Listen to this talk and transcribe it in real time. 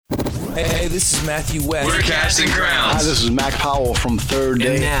Hey, this is Matthew West. We're Casting Crowns. Hi, this is Mac Powell from Third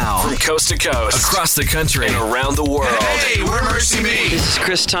Day. And now, from coast to coast, across the country, and around the world. Hey, we're Mercy Me. This is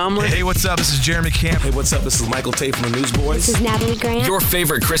Chris Tomlin. Hey, what's up? This is Jeremy Camp. Hey, what's up? This is Michael Tate from the Newsboys. This is Natalie Grant. Your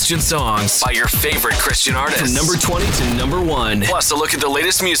favorite Christian songs by your favorite Christian artists. From number 20 to number 1. Plus, a look at the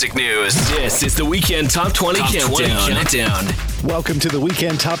latest music news. This is the Weekend Top 20 Countdown. Welcome to the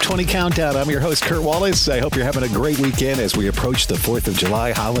Weekend Top 20 Countdown. I'm your host, Kurt Wallace. I hope you're having a great weekend as we approach the 4th of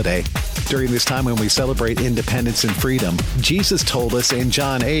July holiday. During this time when we celebrate independence and freedom, Jesus told us in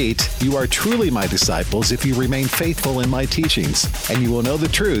John 8, "You are truly my disciples if you remain faithful in my teachings, and you will know the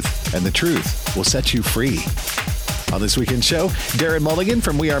truth, and the truth will set you free." On this weekend show, Darren Mulligan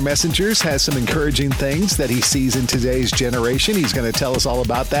from We Are Messengers has some encouraging things that he sees in today's generation. He's going to tell us all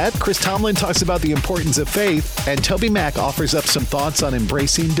about that. Chris Tomlin talks about the importance of faith, and Toby Mack offers up some thoughts on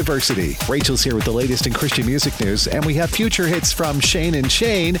embracing diversity. Rachel's here with the latest in Christian music news, and we have future hits from Shane and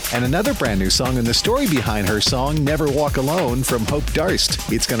Shane, and another brand new song and the story behind her song, Never Walk Alone, from Hope Darst.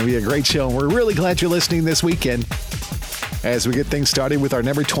 It's going to be a great show, and we're really glad you're listening this weekend. As we get things started with our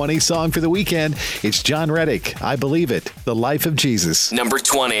number 20 song for the weekend, it's John Reddick, I Believe It, The Life of Jesus. Number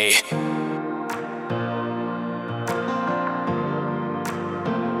 20.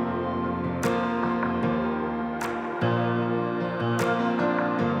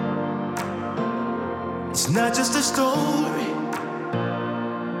 It's not just a story.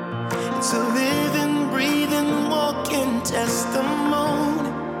 It's a living, breathing, walking testimony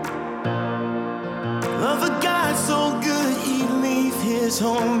of a God so good he'd leave his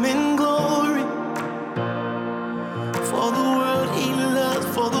home in glory for the world he loved,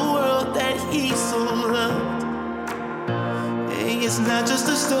 for the world that he so loved. Hey, it's not just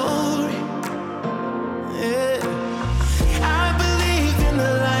a story. Yeah. I believe in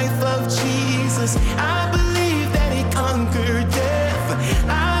the life of Jesus. I believe that he conquered death.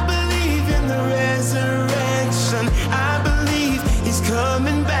 I believe in the resurrection. I believe he's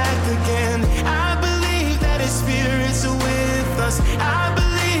coming back again. I believe that his spirit's with us. I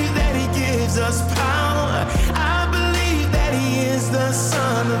believe that he gives us power. I believe that he is the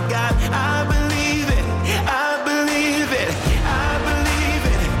Son of God. I believe it. I believe it. I believe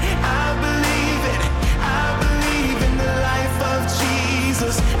it. I believe it. I believe in the life of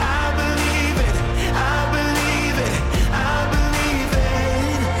Jesus. I believe it. I believe it. I believe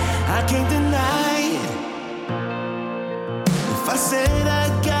it. I can't deny it. If I said I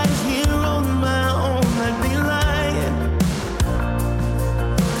got here on my own, I'd be lying.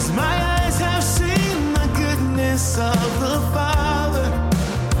 'Cause my eyes have seen the goodness of the Father.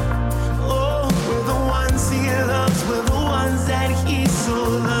 Oh, we're the ones he loves, we're the ones that he so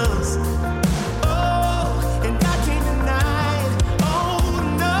loves. Oh, and I can't deny it. Oh,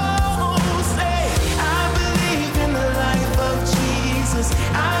 no, say, I believe in the life of Jesus.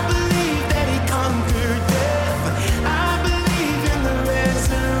 I believe that he conquered death. I believe in the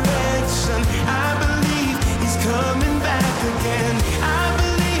resurrection. I believe he's coming back again. I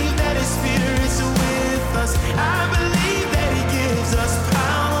believe that his spirit's with us. I believe that he gives us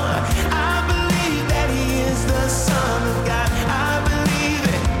power. I believe that he is the Son of God. I believe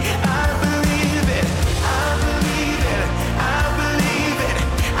it. I believe it. I believe it. I believe it.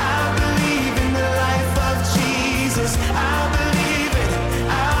 I believe in the life of Jesus. I believe it.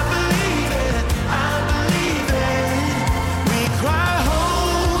 I believe it. I believe it. We cry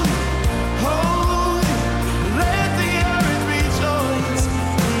holy, holy. Let the earth rejoice.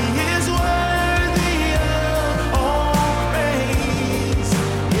 He is worthy of all praise.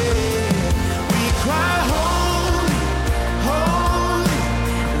 Yeah. We cry holy, holy.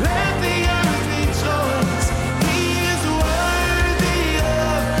 Let the earth rejoice. He is worthy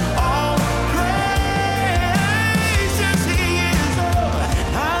of all praise. Yes, he is. Oh,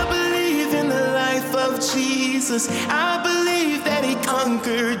 I believe in the life of Jesus. I believe that he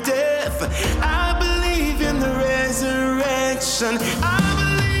conquered death. I believe in the resurrection. I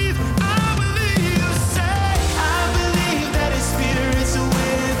believe, say, I believe that his spirit's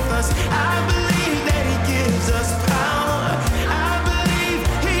with us. I believe that he gives us power. I believe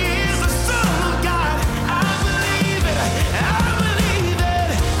he is the Son of God. I believe it. I believe it.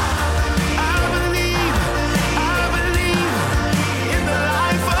 I believe in the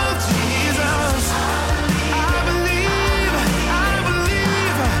life of Jesus. I believe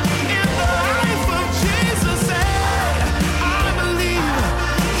in the life of Jesus. I believe,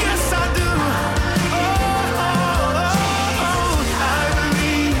 yes I do.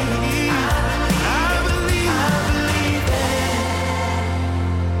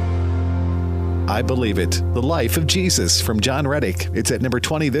 I Believe It, The Life of Jesus from John Reddick. It's at number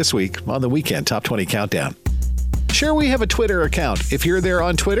 20 this week on the Weekend Top 20 Countdown. Sure, we have a Twitter account. If you're there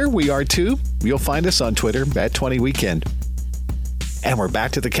on Twitter, we are too. You'll find us on Twitter at 20weekend. And we're back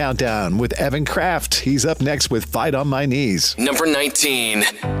to the countdown with Evan Kraft. He's up next with Fight on My Knees. Number 19.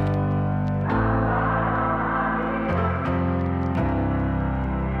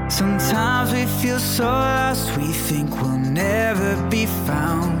 Sometimes we feel so lost, we think we'll never be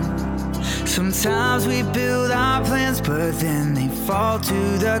found. Sometimes we build our plans, but then they fall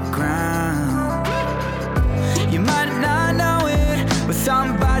to the ground. You might not know it, but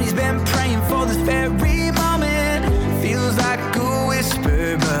somebody's been praying for this very moment. Feels like a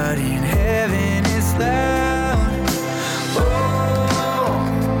whisper, but in heaven it's loud.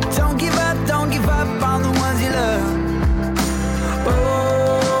 Oh, don't give up on the ones you love.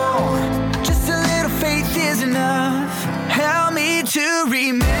 Oh, just a little faith is enough. Help me to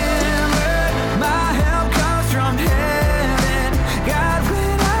remember my help comes from heaven. God,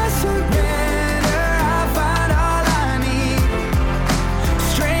 when I surrender, I find all I need.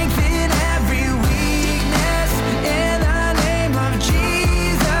 Strength in every weakness, in the name of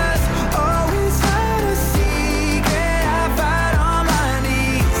Jesus. Always not a secret, I fight on my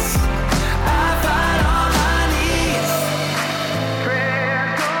knees. I fight on my knees.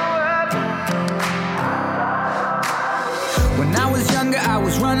 Prayers go up. When I was younger, I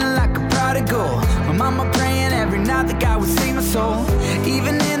was running like a prodigal. My mama praying every night that God would save my soul.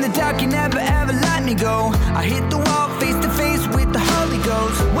 Even in the dark, you never ever let me go. I hit the wall face to face with the Holy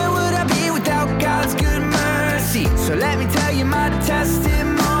Ghost. Where would I be without God's good mercy? So let me tell you my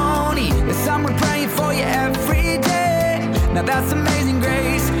testimony. There's someone praying for you every day. Now that's amazing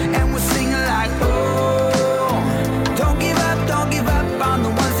grace. And we're singing like, oh, don't give up on the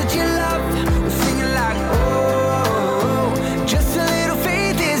ones that you love. We're singing like, oh, just a little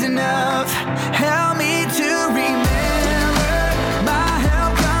faith is enough. Help me to remember my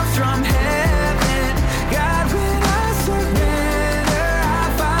help comes from heaven. God, when I surrender, I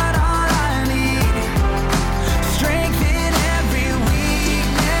find all I need. Strength in every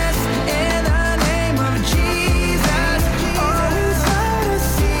weakness, in the name of Jesus. Always not a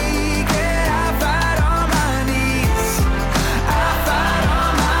secret, I fight on my knees. I fight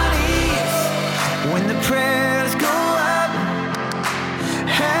on my knees. When the prayers go up,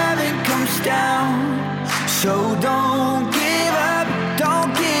 heaven comes down. So don't give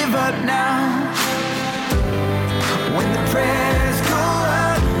up now. When the prayers go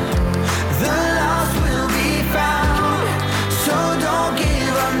up, the lost will be found. So don't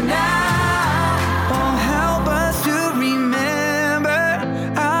give up now. Oh, help us to remember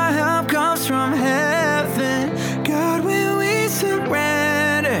our help comes from heaven. God, when we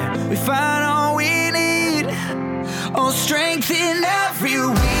surrender, we find all we need. Oh, strength in every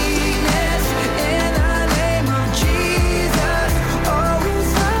weakness, in the name of Jesus.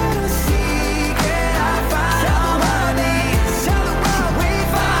 Always not a secret, I find on my knees. Tell the world we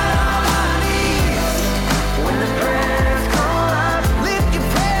find on my knees. When the prayers go up, lift your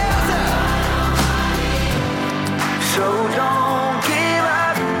prayers up. So don't give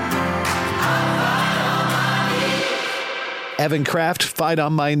up. Evan Kraft, Fight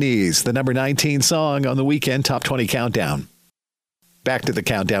on My Knees, the number 19 song on the Weekend Top 20 Countdown. Back to the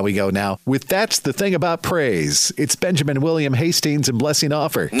countdown we go now with That's the Thing About Praise. It's Benjamin William Hastings and Blessing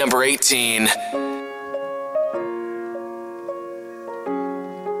Offer. Number 18.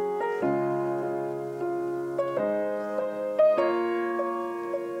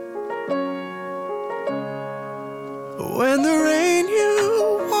 When the rain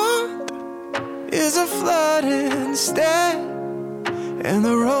you want is a flood instead, and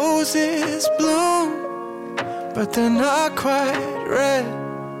the roses bloom, but they're not quite red.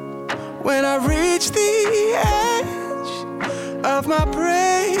 When I reach the edge of my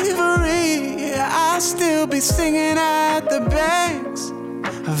bravery, I'll still be singing at the banks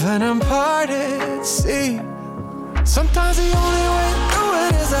of an unparted sea. Sometimes the only way through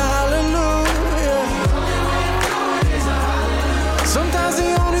it is a hallelujah. Sometimes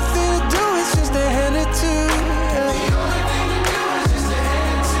the only thing to do is just to hand it to you.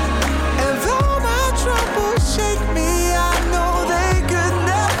 And though my troubles shake me, I know they could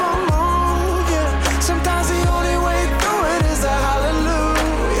never move you. Sometimes the only way through it is a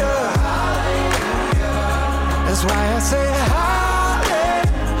hallelujah. That's why I say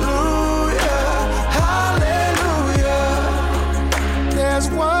hallelujah, hallelujah. There's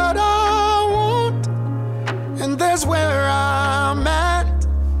what I want, and there's where I'm at.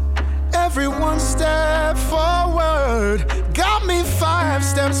 Every one step forward got me 5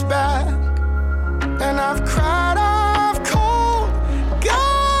 steps back. And I've cried, I've called,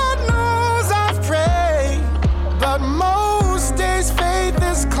 God knows I've prayed. But most days faith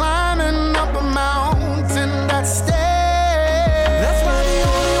is climbing up a mountain that's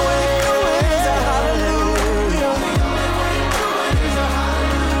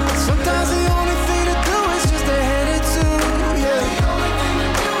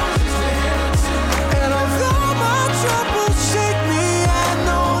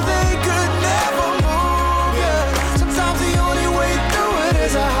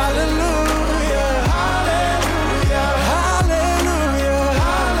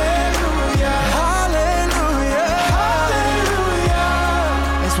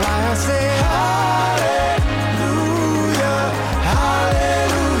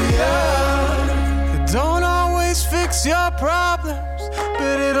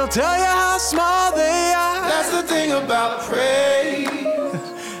it'll tell you how small they are. That's the thing about praise.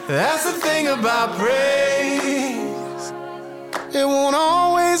 That's the thing about praise. It won't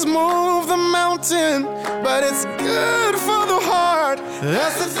always move the mountain, but it's good for the heart.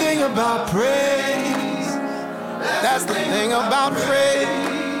 That's the thing about praise. That's the thing about praise.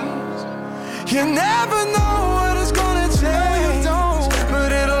 You never know what it's gonna change,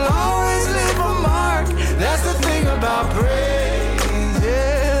 but it'll always leave a mark. That's the thing about praise.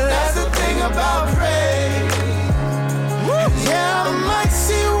 Yeah, that's the thing about praise. Yeah, I might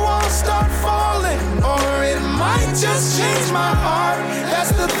see walls start falling, or it might just change my heart.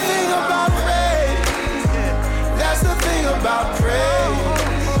 That's the thing about praise. That's the thing about praise.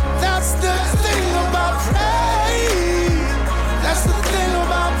 That's the thing about praise. That's the thing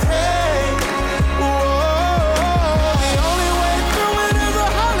about praise. Whoa, the only way through it is a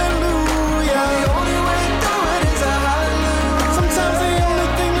hallelujah. The only way through it is a hallelujah. Sometimes the only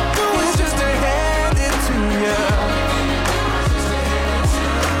thing to do is just to hand it to you.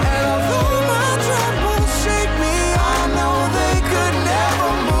 And although my troubles shake me, I know they could never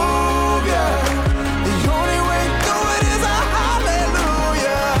move you. The only way through it is a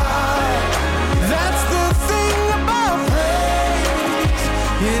hallelujah. That's the thing about praise.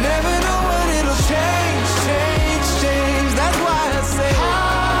 You never know when it'll change, change, change. That's why I say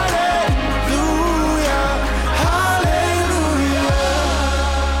hallelujah, hallelujah.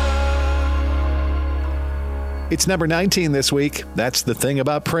 It's number 19 this week. That's the thing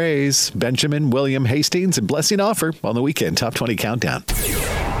about praise. Benjamin, William Hastings, and Blessing Offer on the Weekend Top 20 Countdown.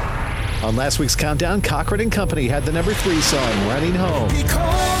 On last week's countdown, Cochran and Company had the number 3 song, Running Home. He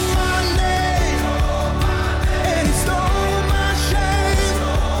called my name, and he stole my shame.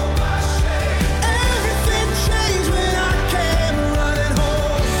 Everything changed when I came running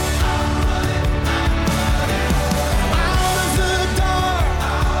home. Out of the dark,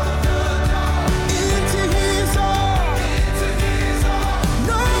 into his arms.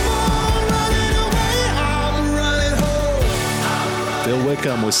 No more running away, I'm running home. Bill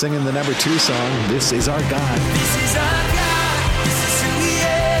Wickham was singing the number 2 song, This Is Our God. This is our God, this is who he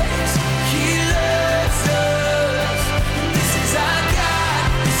is. He loves us. This is our God,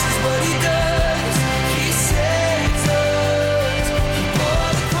 this is what he does. He saves us. He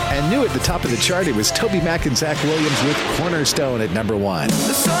bore the cross. And new at the top of the chart, it was Toby Mac and Zach Williams with Cornerstone at number 1. The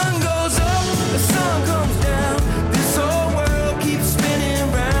sun goes up, the sun comes down. This whole world keeps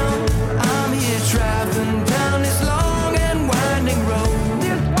spinning round. I'm here traveling down this long and winding road.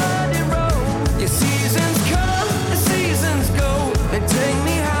 This winding road. Your seasons come, the seasons go. They take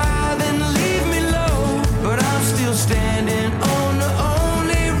me high, then leave me low. But I'm still standing on the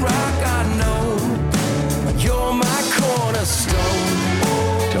only rock I know. You're my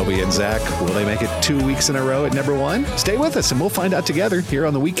cornerstone. Toby and Zach, will they make it 2 weeks in a row at number 1? Stay with us and we'll find out together here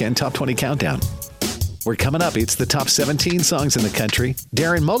on the Weekend Top 20 Countdown. We're coming up. It's the top 17 songs in the country.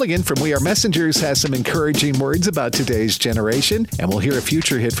 Darren Mulligan from We Are Messengers has some encouraging words about today's generation, and we'll hear a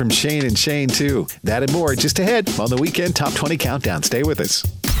future hit from Shane and Shane, too. That and more just ahead on the Weekend Top 20 Countdown. Stay with us.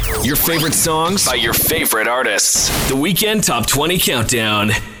 Your favorite songs by your favorite artists. The Weekend Top 20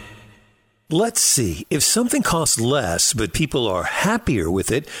 Countdown. Let's see. If something costs less, but people are happier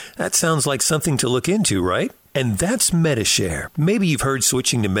with it, that sounds like something to look into, right? And that's MediShare. Maybe you've heard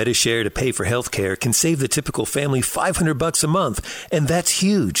switching to MediShare to pay for healthcare can save the typical family $500 a month, and that's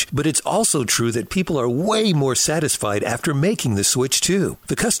huge. But it's also true that people are way more satisfied after making the switch too.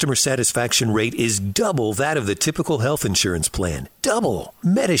 The customer satisfaction rate is double that of the typical health insurance plan. Double.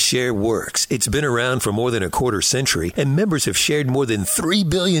 MediShare works. It's been around for more than a quarter century, and members have shared more than $3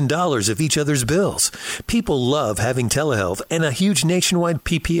 billion of each other's bills. People love having telehealth and a huge nationwide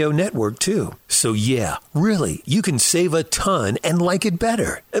PPO network too. So yeah, really, you can save a ton and like it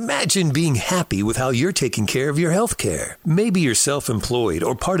better. Imagine being happy with how you're taking care of your health care. Maybe you're self-employed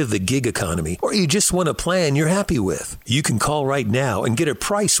or part of the gig economy, or you just want a plan you're happy with. You can call right now and get a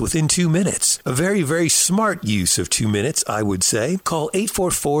price within 2 minutes. A very, very smart use of 2 minutes, I would say. Call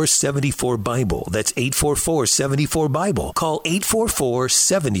 844-74-BIBLE. That's 844-74-BIBLE. Call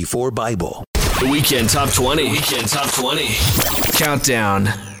 844-74-BIBLE. The Weekend Top 20. Weekend Top 20. Countdown.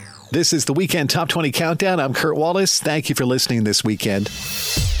 This is the Weekend Top 20 Countdown. I'm Kurt Wallace. Thank you for listening this weekend.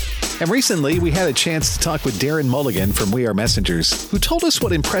 And recently, we had a chance to talk with Darren Mulligan from We Are Messengers, who told us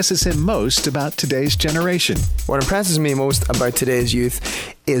what impresses him most about today's generation. What impresses me most about today's youth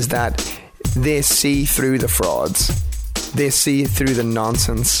is that they see through the frauds. They see through the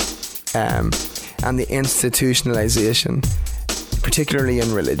nonsense and the institutionalization, particularly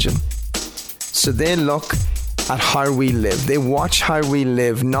in religion. So they look at how we live. They watch how we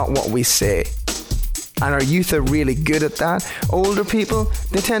live, not what we say. And our youth are really good at that. Older people,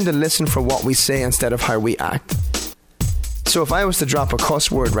 they tend to listen for what we say instead of how we act. So if I was to drop a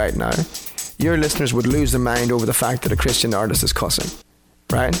cuss word right now, your listeners would lose their mind over the fact that a Christian artist is cussing,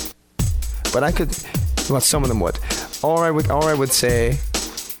 right? But I could, well, some of them would. Or I would say,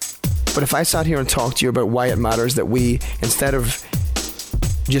 but if I sat here and talked to you about why it matters that we, instead of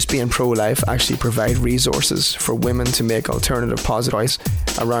just being pro-life, actually provide resources for women to make alternative positive choice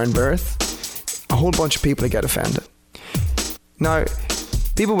around birth, a whole bunch of people would get offended. Now,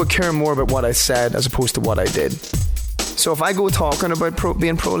 people would care more about what I said as opposed to what I did. So if I go talking about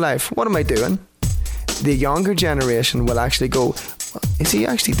being pro-life, what am I doing? The younger generation will actually go, is he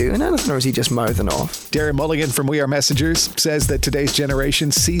actually doing anything or is he just mouthing off? Darren Mulligan from We Are Messengers says that today's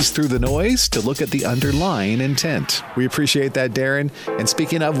generation sees through the noise to look at the underlying intent. We appreciate that, Darren. And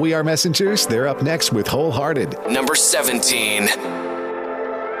speaking of We Are Messengers, they're up next with Wholehearted. Number 17.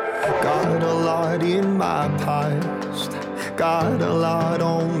 Got a lot in my past, got a lot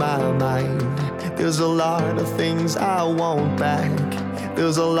on my mind. There's a lot of things I want back,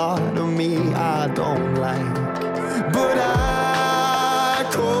 there's a lot of me I don't like. But I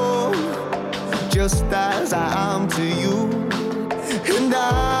come just as I am to you, and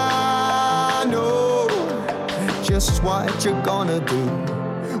I know just what you're gonna do.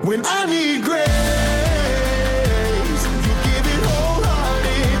 When I need grace, you give it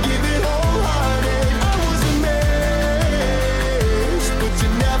wholehearted, give it wholehearted. I was amazed, but you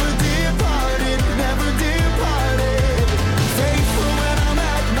never departed, never departed. Faithful when I'm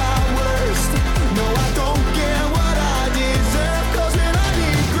at my worst. No, I don't care what I deserve, 'cause when I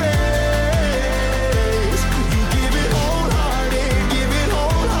need grace, you give it wholehearted, give it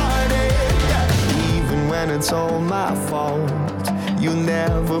wholehearted. Yeah. Even when it's all my fault, you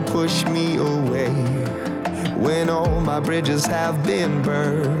never push me away. When all my bridges have been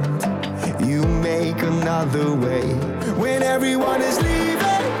burned, you make another way. When everyone is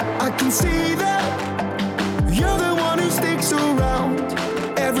leaving, I can see that you're the one who sticks around.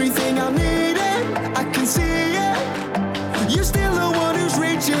 Everything I'm needing, I can see it. You're still the one who's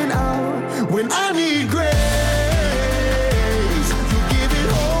reaching out. When I need grace, you give it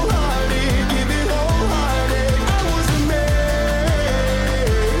wholehearted, give it wholehearted. I was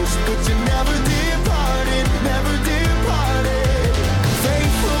amazed, but you never departed, never departed.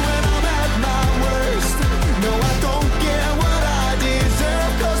 Faithful when I'm at my worst. No, I don't care what I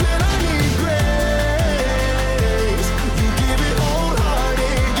deserve, 'cause when I need grace, you give it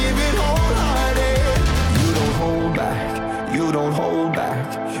wholehearted, give it wholehearted. You don't hold back, you don't hold back.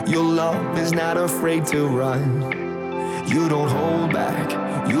 Your love is not afraid to run. You don't hold back,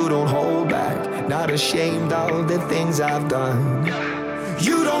 you don't hold back. Not ashamed of the things I've done.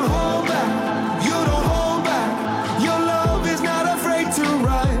 You don't hold back, you don't hold back. Your love is not afraid to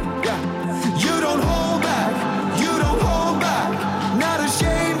run. Yeah. You don't hold back, you don't hold back. Not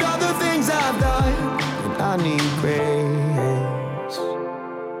ashamed of the things I've done. And I need grace.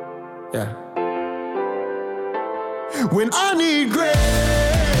 Yeah. When I need grace,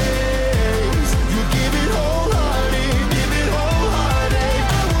 you give it wholehearted, give it wholehearted.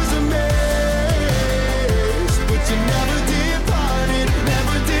 I was amazed, but you never departed,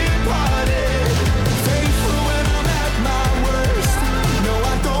 never departed. Faithful when I'm at my worst. No,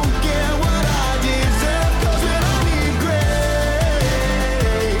 I don't care what I deserve, 'cause when I need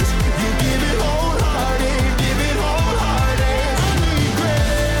grace, you give it wholehearted, give it wholehearted. I need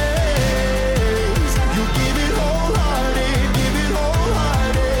grace, you give it wholehearted, give it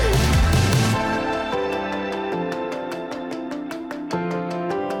wholehearted.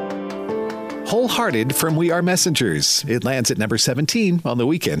 Wholehearted from We Are Messengers. It lands at number 17 on the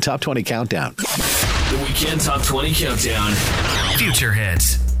Weekend Top 20 Countdown. The Weekend Top 20 Countdown. Future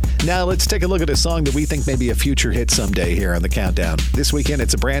hits. Now let's take a look at a song that we think may be a future hit someday here on the Countdown. This weekend,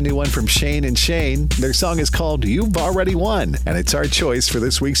 it's a brand new one from Shane and Shane. Their song is called You've Already Won, and it's our choice for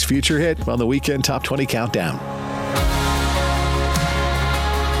this week's future hit on the Weekend Top 20 Countdown.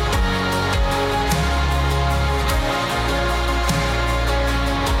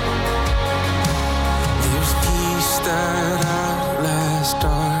 There's peace that outlasts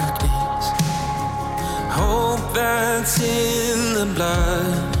darkness, hope that's in the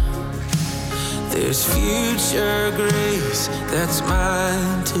blood. There's future grace that's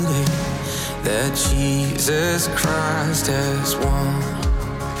mine today, that Jesus Christ has won.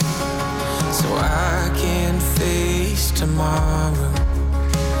 So I can face tomorrow,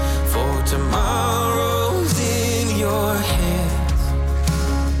 for tomorrow's in your hands.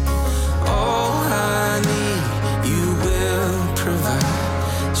 All I need, you will provide,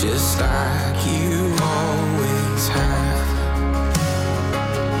 just like you always have.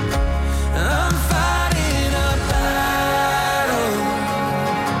 I'm fighting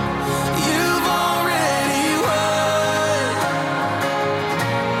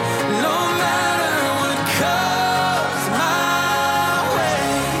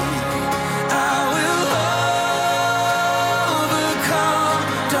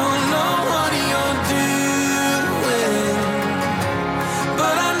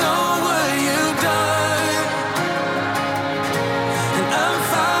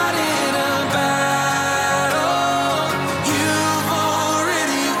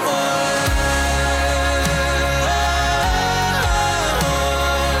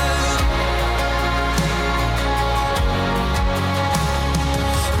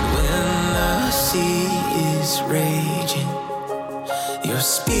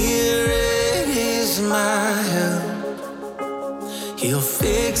He'll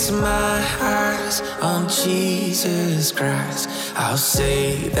fix my eyes on Jesus Christ. I'll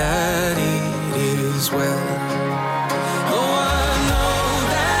say that it is well.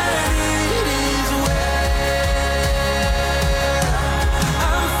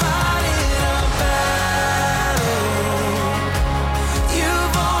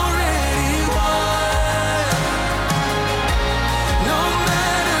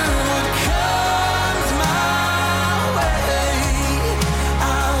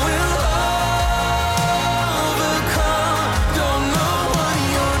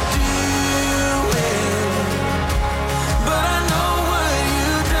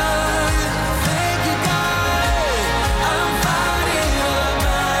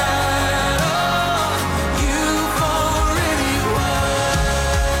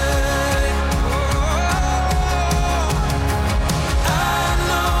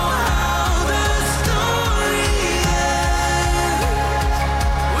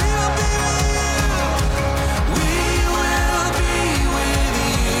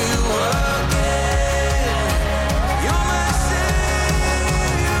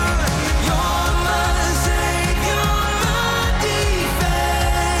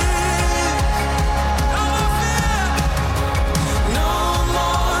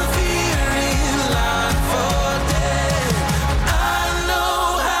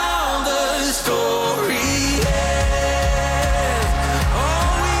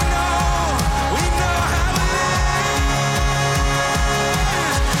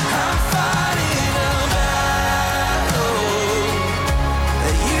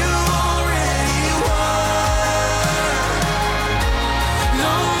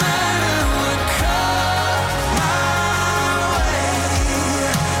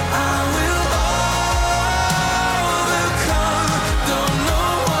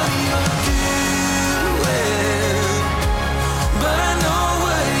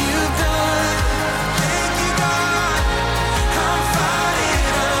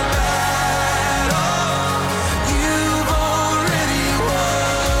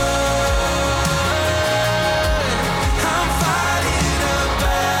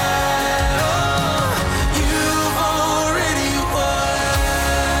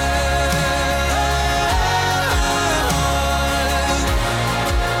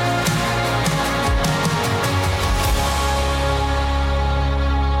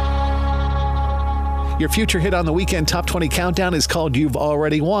 Your future hit on the Weekend Top 20 Countdown is called You've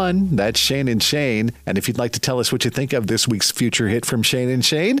Already Won. That's Shane and Shane. And if you'd like to tell us what you think of this week's future hit from Shane and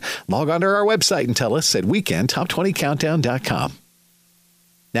Shane, log on to our website and tell us at weekendtop20countdown.com.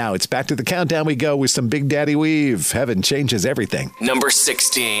 Now it's back to the countdown we go with some Big Daddy Weave. Heaven changes everything. Number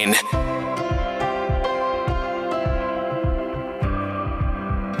 16.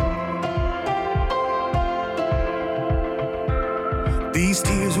 These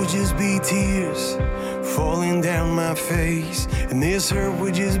tears would just be tears falling down my face, and this hurt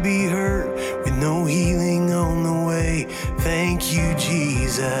would just be hurt with no healing on the way. Thank you,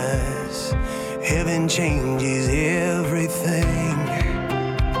 Jesus. Heaven changes everything.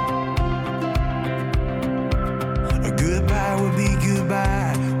 A goodbye would be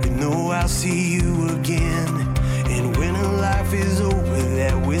goodbye with no I'll see you again. And when a life is over,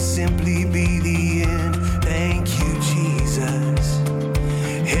 that will simply be the end. Thank you, Jesus.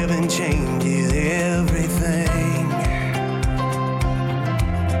 Heaven changes everything.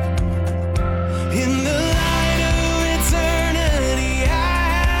 In the light of eternity,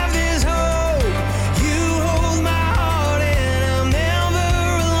 I have this hope. You hold my heart and I'm never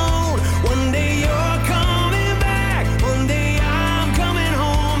alone. One day you're coming back, one day I'm coming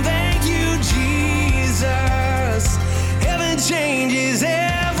home. Thank you, Jesus. Heaven changes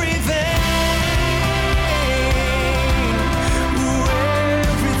everything.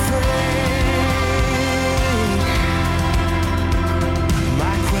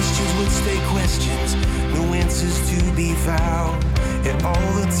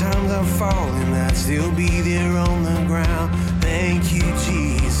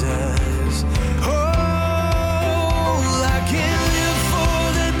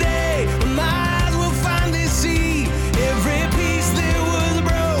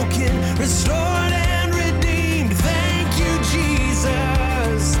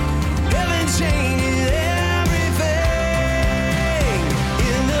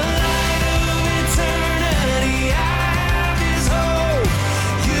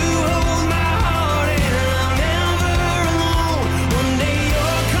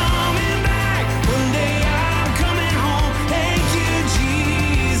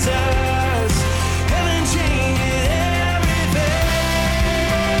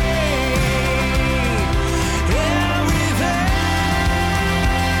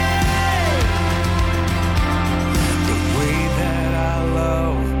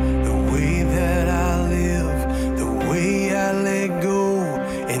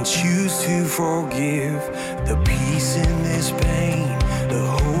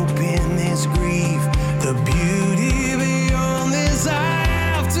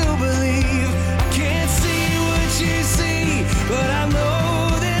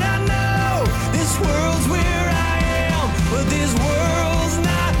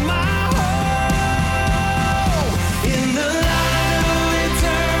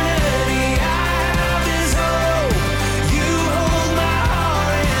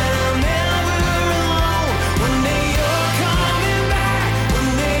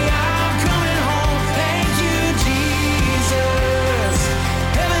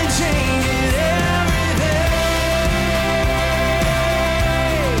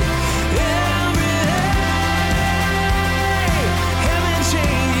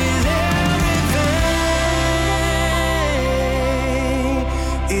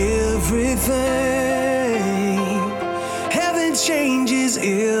 everything. Heaven changes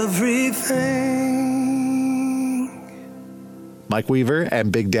everything. Mike Weaver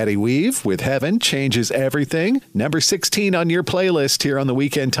and Big Daddy Weave with Heaven Changes Everything. Number 16 on your playlist here on the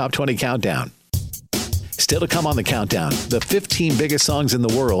Weekend Top 20 Countdown. Still to come on the countdown, the 15 biggest songs in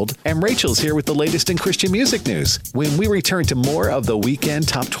the world, and Rachel's here with the latest in Christian music news when we return to more of the Weekend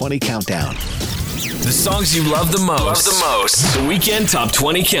Top 20 Countdown. The songs you love the most. The Weekend Top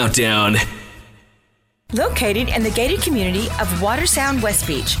 20 Countdown. Located in the gated community of Watersound West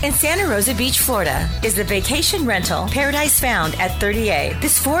Beach in Santa Rosa Beach, Florida, is the vacation rental Paradise Found at 30A.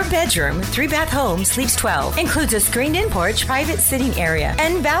 This 4-bedroom, 3-bath home sleeps 12, includes a screened-in porch, private sitting area,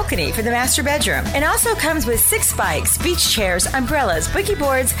 and balcony for the master bedroom, and also comes with 6 bikes, beach chairs, umbrellas, boogie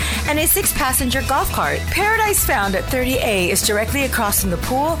boards, and a 6-passenger golf cart. Paradise Found at 30A is directly across from the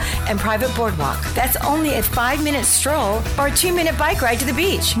pool and private boardwalk. That's only a 5-minute stroll or a 2-minute bike ride to the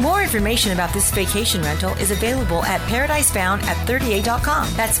beach. More information about this vacation rental is available at ParadiseFound@30A.com.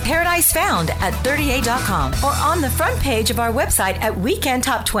 That's ParadiseFound@30A.com or on the front page of our website at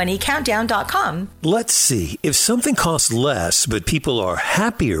WeekendTop20Countdown.com. Let's see. If something costs less, but people are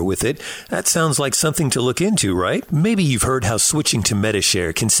happier with it, that sounds like something to look into, right? Maybe you've heard how switching to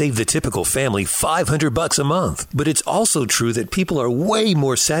Medishare can save the typical family $500 a month. But it's also true that people are way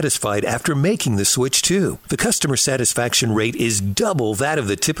more satisfied after making the switch, too. The customer satisfaction rate is double that of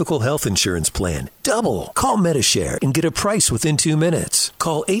the typical health insurance plan. Double. Call Medishare and get a price within 2 minutes.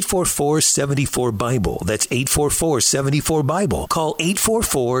 Call 844-74-BIBLE. That's 844-74-BIBLE. Call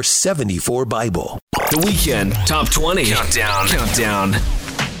 844-74-BIBLE. The Weekend Top 20 Countdown.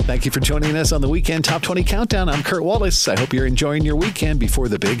 Thank you for joining us on the Weekend Top 20 Countdown. I'm Kurt Wallace. I hope you're enjoying your weekend before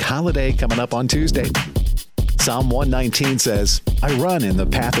the big holiday coming up on Tuesday. Psalm 119 says, I run in the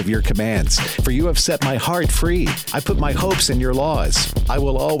path of your commands, for you have set my heart free. I put my hopes in your laws. I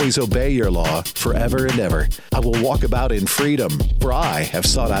will always obey your law forever and ever. I will walk about in freedom, for I have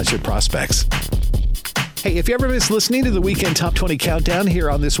sought out your prospects. Hey, if you ever miss listening to the Weekend Top 20 Countdown here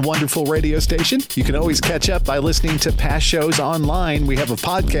on this wonderful radio station, you can always catch up by listening to past shows online. We have a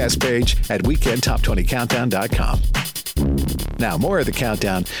podcast page at WeekendTop20Countdown.com. Now, more of the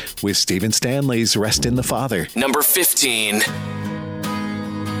countdown with Stephen Stanley's Rest in the Father. Number 15.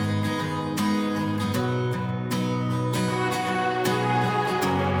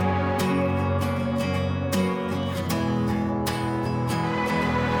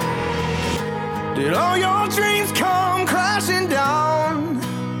 Did all your dreams come crashing down?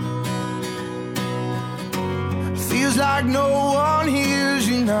 Feels like no one hears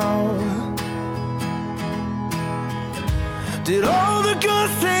you now. Did all the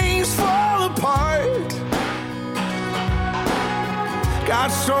good things fall apart? Got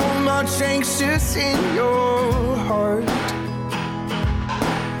so much anxious in your heart.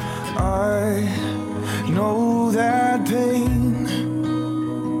 I know that pain.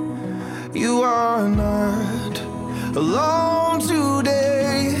 You are not alone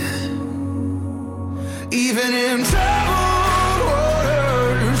today. Even in troubled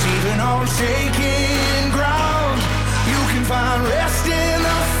waters, even on shaking ground, you can find rest in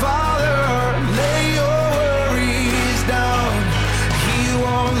the Father. Lay your worries down. He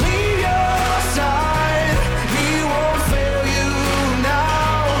won't leave your side. He won't fail you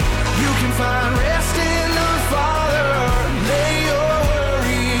now. You can find rest in the Father. Lay your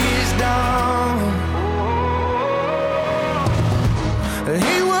worries down.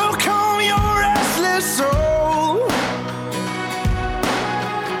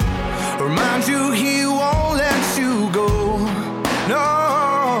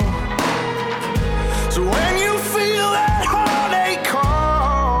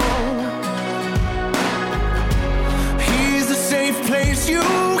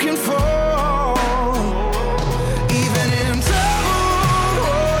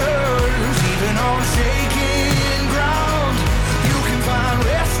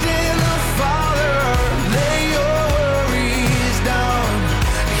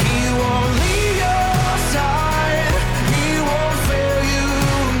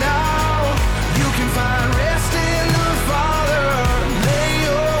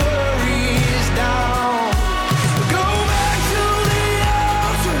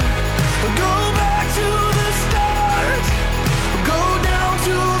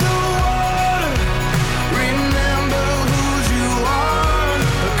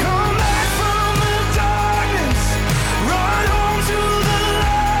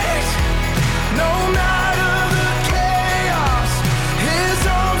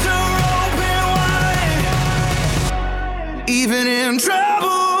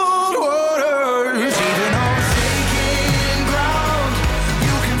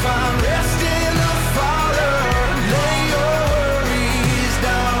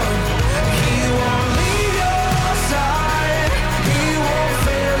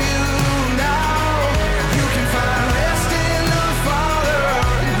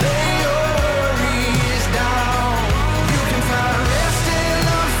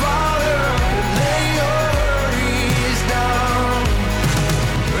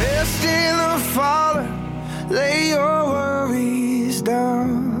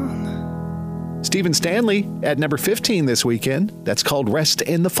 Stephen Stanley at number 15 this weekend. That's called Rest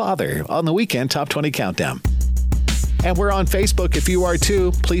in the Father on the Weekend Top 20 Countdown. And we're on Facebook. If you are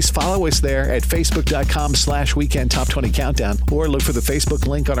too, please follow us there at facebook.com/Weekend Top 20 Countdown, or look for the Facebook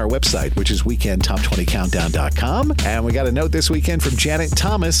link on our website, which is weekendtop20countdown.com. And we got a note this weekend from Janet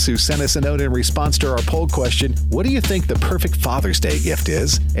Thomas, who sent us a note in response to our poll question, what do you think the perfect Father's Day gift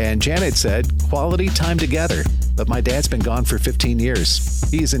is? And Janet said, quality time together. But my dad's been gone for 15 years.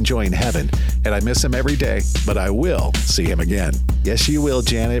 He's enjoying heaven, and I miss him every day, but I will see him again. Yes, you will,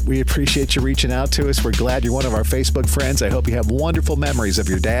 Janet. We appreciate you reaching out to us. We're glad you're one of our Facebook friends. I hope you have wonderful memories of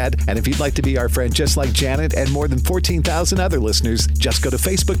your dad. And if you'd like to be our friend just like Janet and more than 14,000 other listeners, just go to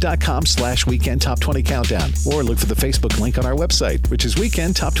facebook.com/Weekend Top 20 Countdown, or look for the Facebook link on our website, which is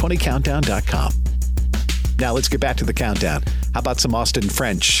weekendtop20countdown.com. Now let's get back to the countdown. How about some Austin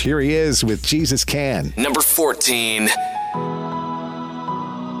French? Here he is with Jesus Can. Number 14.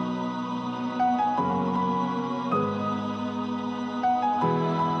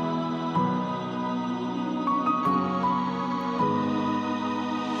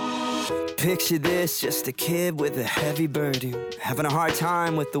 Picture this, just a kid with a heavy burden, having a hard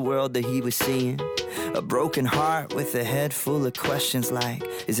time with the world that he was seeing. A broken heart with a head full of questions like,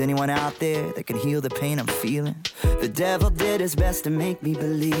 is anyone out there that can heal the pain I'm feeling? The devil did his best to make me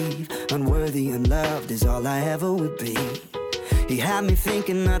believe unworthy, unloved is all I ever would be. He had me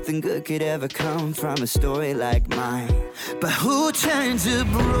thinking nothing good could ever come from a story like mine. But who turns a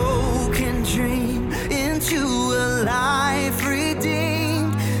broken dream into a life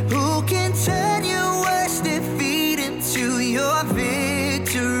redeemed? Who can turn your worst defeat into your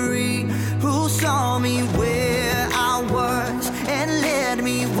victory? Who saw me where I was and led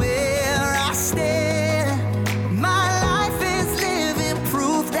me where I stand? My life is living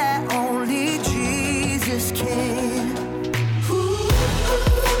proof that only Jesus can.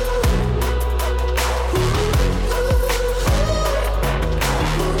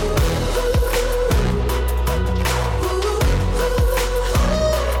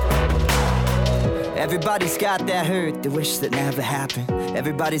 Everybody's got that hurt they wish that never happened.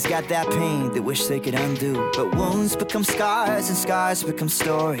 Everybody's got that pain they wish they could undo. But wounds become scars and scars become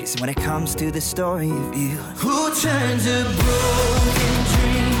stories when it comes to the story of you. Who turns a broken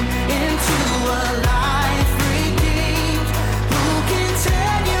dream into a life redeemed? Who can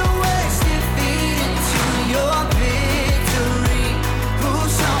turn your worst defeat into your victory? Who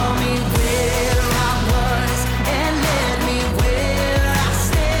saw me where I was and led me where I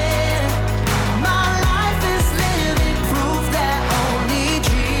stand? My life is living proof that only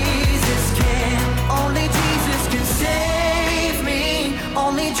Jesus can. Only Jesus can save me.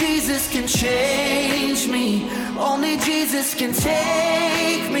 Only Jesus can change me. Only Jesus can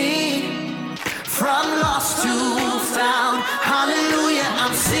take me from lost to found. Hallelujah,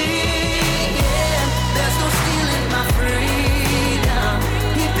 I'm singing. There's no stealing my freedom.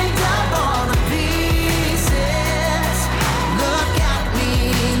 He picked up all the pieces. Look at me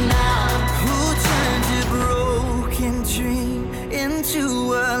now. Who turns a broken dream into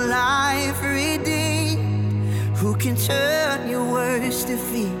a life redeemed? Who can turn your worst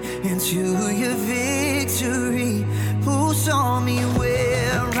defeat into your victory? Who saw me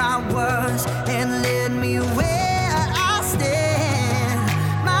where I was and led me where I stand?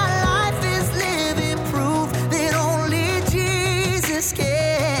 My life is living proof that only Jesus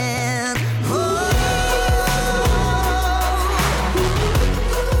can.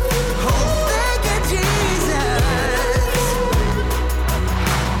 Oh, thank you, Jesus.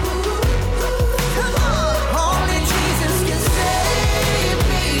 Come on, only Jesus can save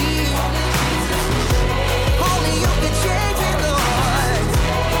me. Only you can change me, Lord.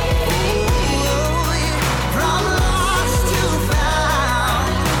 Ooh, yeah. From lost to found.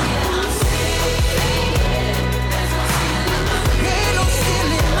 Ain't no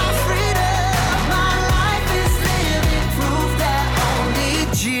stealing my freedom. My life is living proof that only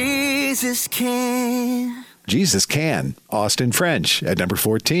Jesus can. Jesus Can, Austin French at number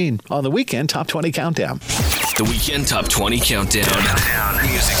 14 on the Weekend Top 20 Countdown. The Weekend Top 20 Countdown.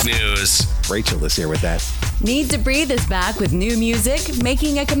 Music news. Rachel is here with that. Need to Breathe is back with new music,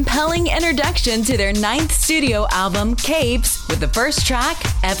 making a compelling introduction to their 9th studio album, Capes, with the first track,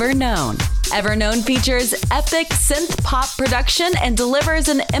 Ever Known. Ever Known features epic synth pop production and delivers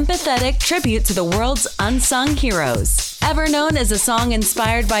an empathetic tribute to the world's unsung heroes. Ever Known is a song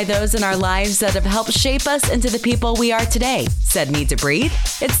inspired by those in our lives that have helped shape us into the people we are today, said Need to Breathe.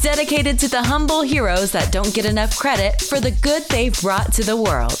 It's dedicated to the humble heroes that don't get enough credit for the good they've brought to the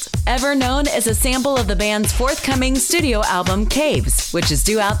world. Ever Known is a sample of the band's forthcoming studio album, Caves, which is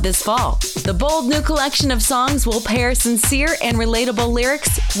due out this fall. The bold new collection of songs will pair sincere and relatable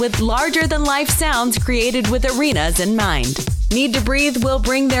lyrics with larger-than-life sounds created with arenas in mind. Need to Breathe will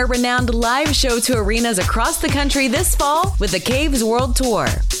bring their renowned live show to arenas across the country this fall with the Caves World Tour.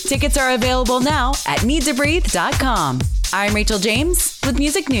 Tickets are available now at needtobreathe.com. I'm Rachel James with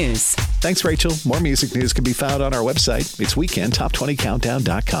Music News. Thanks, Rachel. More music news can be found on our website. It's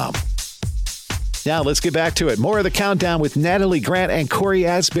weekendtop20countdown.com. Now let's get back to it. More of the countdown with Natalie Grant and Corey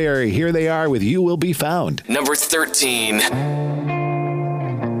Asbury. Here they are with You Will Be Found. Number 13.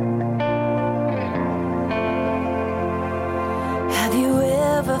 Have you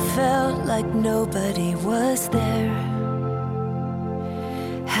ever felt like nobody was there?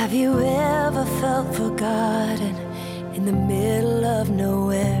 Have you ever felt forgotten in the middle of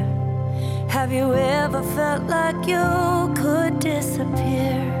nowhere? Have you ever felt like you could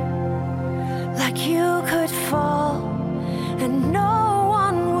disappear? Like you could fall and no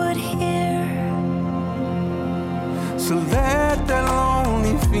one would hear? So let that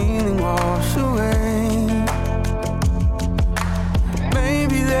lonely feeling wash away.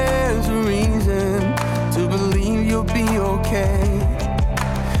 Maybe there's a reason to believe you'll be okay.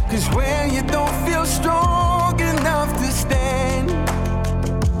 'Cause when you don't feel strong enough to stand,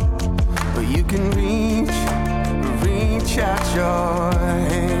 but you can reach out your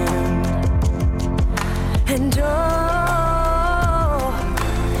hand. And oh,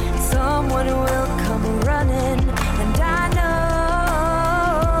 someone will come running, and I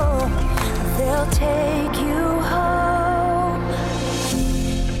know they'll take you home.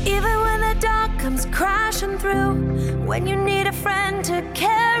 Even when the dark comes crashing through, when you need a friend to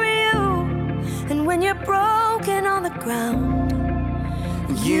carry you, and when you're broken on the ground,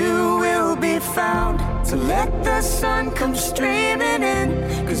 You will be found. So let the sun come streaming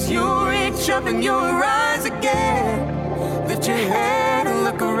in, 'cause you'll reach up and you'll rise again. Lift your head and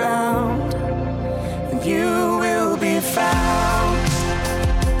look around, and you will be found.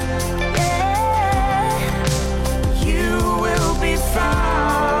 Yeah, you will be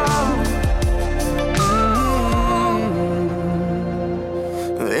found.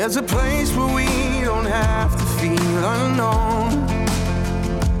 There's a place where we don't have to feel unknown.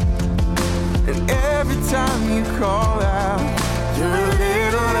 And every time you call out, you're a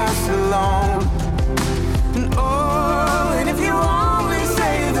little less alone. And oh, and if you only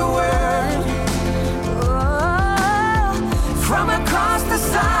say the word, oh, from across the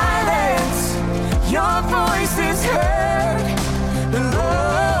silence, your voice is heard. And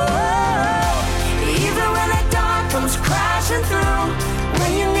oh, even when the dark comes crashing through,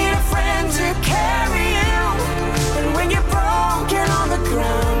 when you need a friend to carry you, and when you're broken on the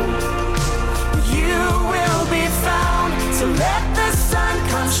ground, you will be found. So let the sun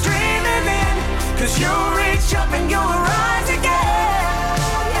come streaming in, 'cause you'll reach up and you'll rise again.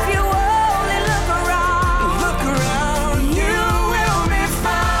 If you only look around, you will be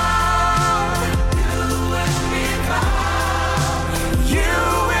found. You will be found. You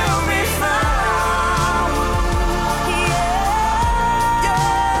will be found. Yeah, yeah.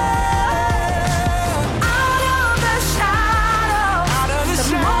 Out of the shadows,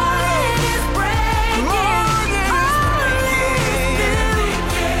 the morning is breaking.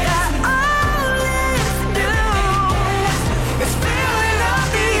 It's filling up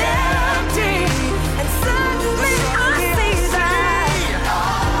the empty, and suddenly I see that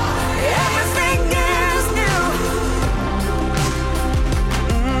everything is new.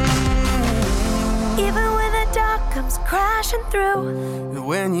 Even when the dark comes crashing through,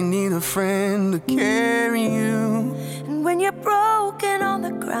 when you need a friend to carry you, and when you're broken on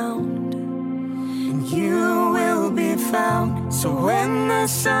the ground, and you will be found. So when the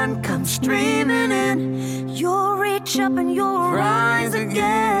sun comes streaming in, you'll reach up and you'll rise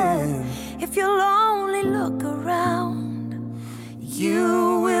again. If you'll only look around,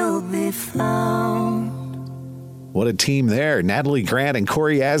 you will be found. What a team there. Natalie Grant and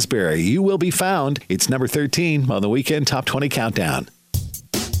Corey Asbury. You Will Be Found. It's number 13 on the Weekend Top 20 Countdown.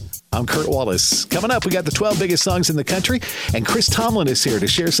 I'm Kurt Wallace. Coming up, we got the 12 biggest songs in the country, and Chris Tomlin is here to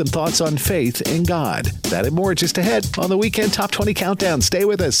share some thoughts on faith in God. That and more just ahead on the Weekend Top 20 Countdown. Stay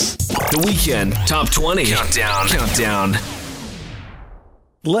with us. The Weekend Top 20 Countdown.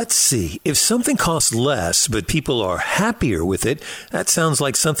 Let's see. If something costs less, but people are happier with it, that sounds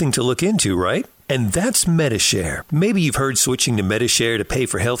like something to look into, right? And that's Medishare. Maybe you've heard switching to Medishare to pay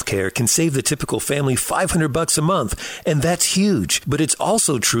for health care can save the typical family $500 a month, and that's huge. But it's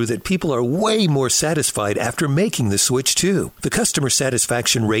also true that people are way more satisfied after making the switch too. The customer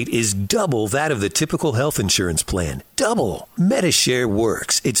satisfaction rate is double that of the typical health insurance plan. Double. Medishare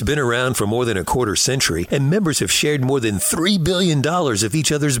works. It's been around for more than a quarter century, and members have shared more than $3 billion of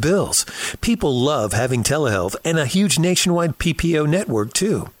each other's bills. People love having telehealth and a huge nationwide PPO network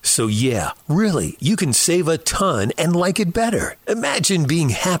too. So yeah, really, you can save a ton and like it better. Imagine being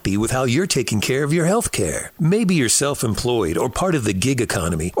happy with how you're taking care of your health care. Maybe you're self-employed or part of the gig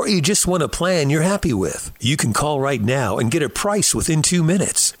economy, or you just want a plan you're happy with. You can call right now and get a price within 2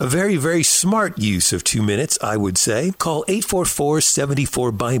 minutes. A very, very smart use of 2 minutes, I would say. Call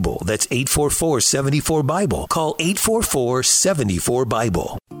 844-74-BIBLE. That's 844-74-BIBLE. Call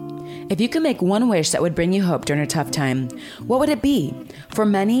 844-74-BIBLE. If you could make one wish that would bring you hope during a tough time, what would it be? For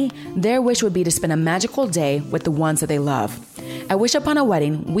many, their wish would be to spend a magical day with the ones that they love. At Wish Upon a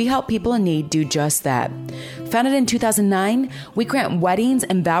Wedding, we help people in need do just that. Founded in 2009, we grant weddings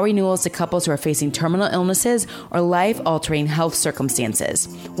and vow renewals to couples who are facing terminal illnesses or life-altering health circumstances.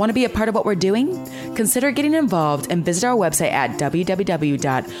 Want to be a part of what we're doing? Consider getting involved and visit our website at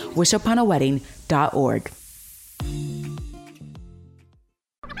www.wishuponawedding.org.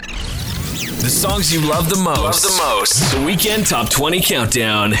 The songs you love the most. The Weekend Top 20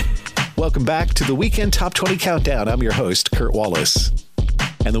 Countdown. Welcome back to the Weekend Top 20 Countdown. I'm your host, Kurt Wallace.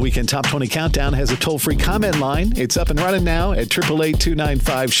 And the Weekend Top 20 Countdown has a toll-free comment line. It's up and running now at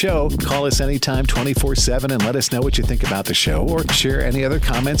 888-295-SHOW. Call us anytime, 24/7, and let us know what you think about the show or share any other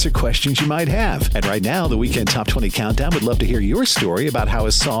comments or questions you might have. And right now, the Weekend Top 20 Countdown would love to hear your story about how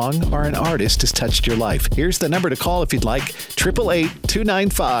a song or an artist has touched your life. Here's the number to call if you'd like,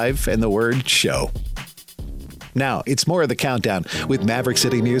 888-295 and the word SHOW. Now, it's more of the countdown with Maverick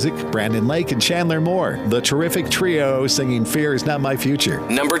City Music, Brandon Lake, and Chandler Moore. The terrific trio singing Fear Is Not My Future.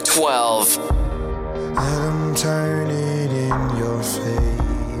 Number 12. Let them turn it in your favor.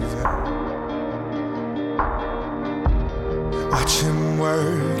 Watch him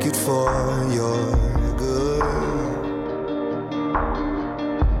work it for your good.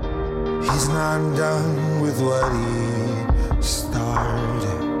 He's not done with what he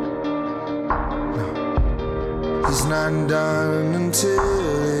started. He's not done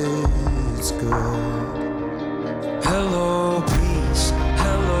until it's good. Hello, peace.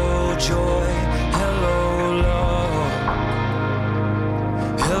 Hello, joy. Hello, love.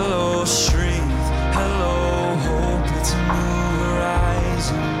 Hello, strength. Hello, hope. It's a new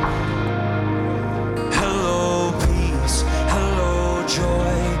horizon. Hello, peace. Hello,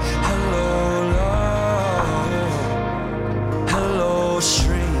 joy. Hello, love. Hello,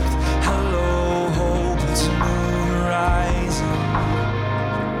 strength. Hello, hope. It's a new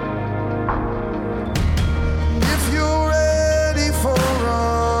if you're ready for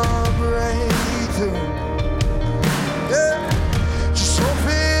a breakthrough, yeah, just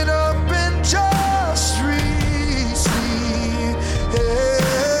open up and just receive,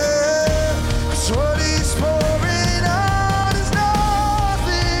 yeah, 'cause what he's pouring out is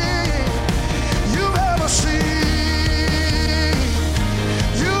nothing you ever seen,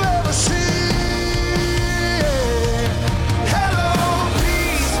 you ever seen.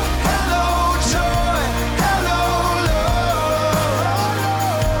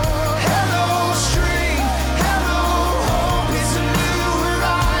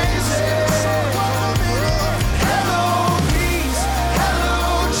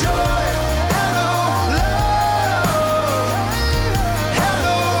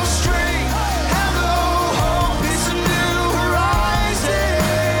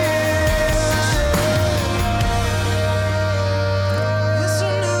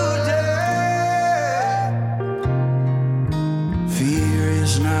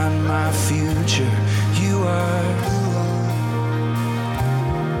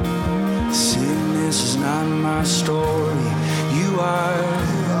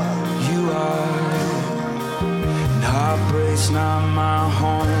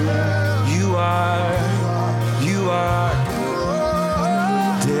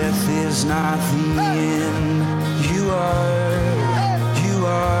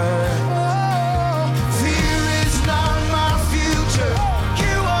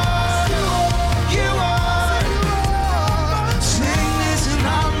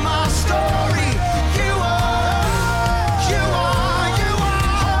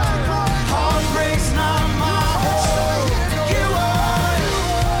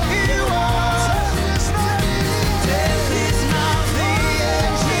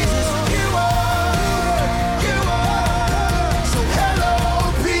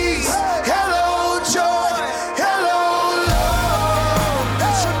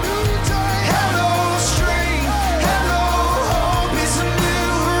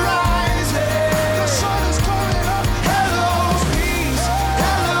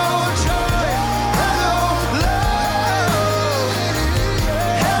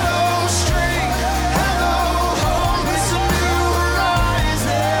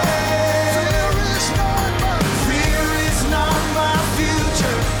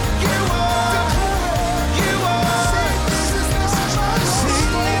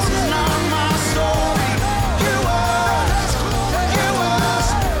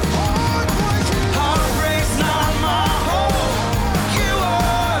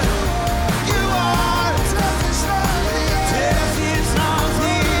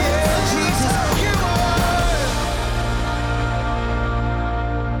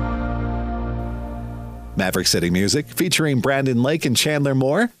 Maverick City Music, featuring Brandon Lake and Chandler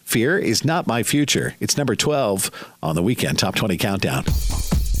Moore. Fear is Not My Future. It's number 12 on the Weekend Top 20 Countdown.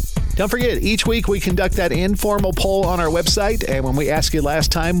 Don't forget, each week we conduct that informal poll on our website, and when we ask you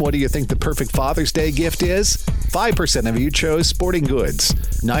last time, what do you think the perfect Father's Day gift is? 5% of you chose sporting goods,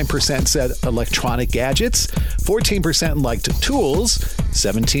 9% said electronic gadgets, 14% liked tools,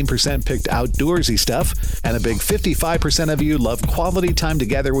 17% picked outdoorsy stuff, and a big 55% of you love quality time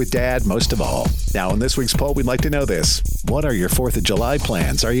together with Dad most of all. Now, in this week's poll, we'd like to know this. What are your 4th of July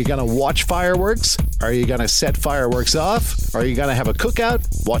plans? Are you going to watch fireworks? Are you going to set fireworks off? Are you going to have a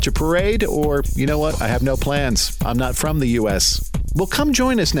cookout, watch a parade, or, you know what, I have no plans. I'm not from the U.S. Well, come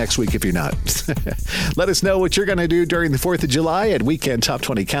join us next week if you're not. Let us know what you're going to do during the 4th of July at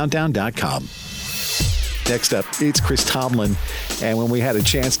weekendtop20countdown.com. Next up, it's Chris Tomlin. And when we had a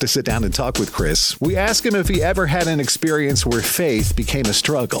chance to sit down and talk with Chris, we asked him if he ever had an experience where faith became a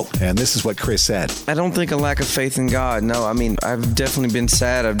struggle. And this is what Chris said. I don't think a lack of faith in God. No, I mean, I've definitely been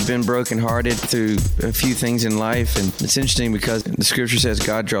sad. I've been brokenhearted through a few things in life. And it's interesting because the scripture says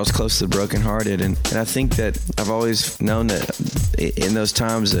God draws close to the brokenhearted. And I think that I've always known that in those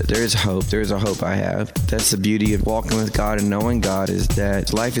times that there is hope. There is a hope I have. That's the beauty of walking with God and knowing God, is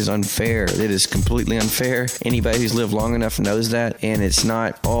that life is unfair. It is completely unfair. Anybody who's lived long enough knows that, and it's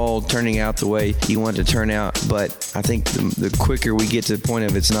not all turning out the way you want it to turn out. But I think the quicker we get to the point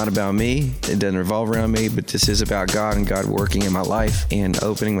of it's not about me, it doesn't revolve around me, but this is about God and God working in my life and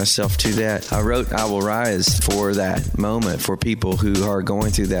opening myself to that. I wrote I Will Rise for that moment, for people who are going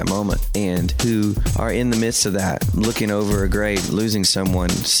through that moment and who are in the midst of that, looking over a grave, losing someone,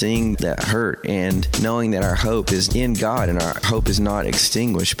 seeing that hurt, and knowing that our hope is in God and our hope is not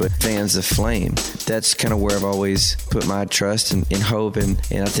extinguished but fans the flame. That's kind of where I've always put my trust and hope, and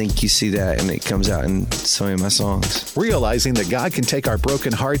I think you see that, and it comes out in so many of my songs. Realizing that God can take our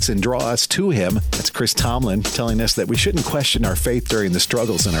broken hearts and draw us to Him. That's Chris Tomlin telling us that we shouldn't question our faith during the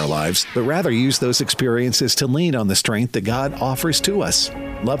struggles in our lives, but rather use those experiences to lean on the strength that God offers to us.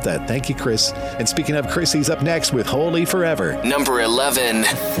 Love that. Thank you, Chris. And speaking of Chris, he's up next with Holy Forever. Number 11.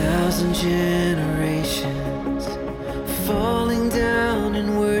 1,000 generations falling down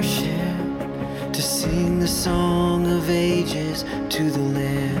in worship to sing the song of ages to the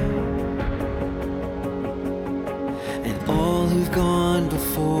Lamb. And all who've gone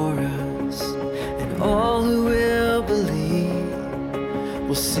before us and all who will believe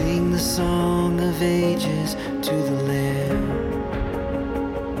will sing the song of ages to the Lamb.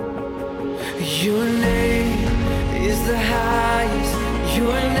 Your name is the highest,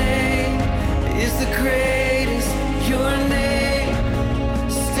 your name is the greatest, your name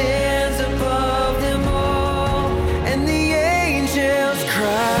stands above them all, and the angels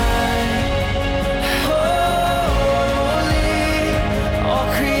cry, holy, all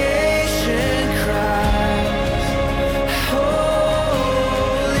creation cries, holy,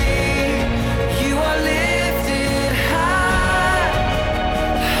 you are lifted high,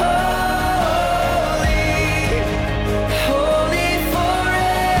 holy, holy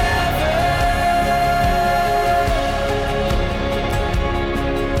forever.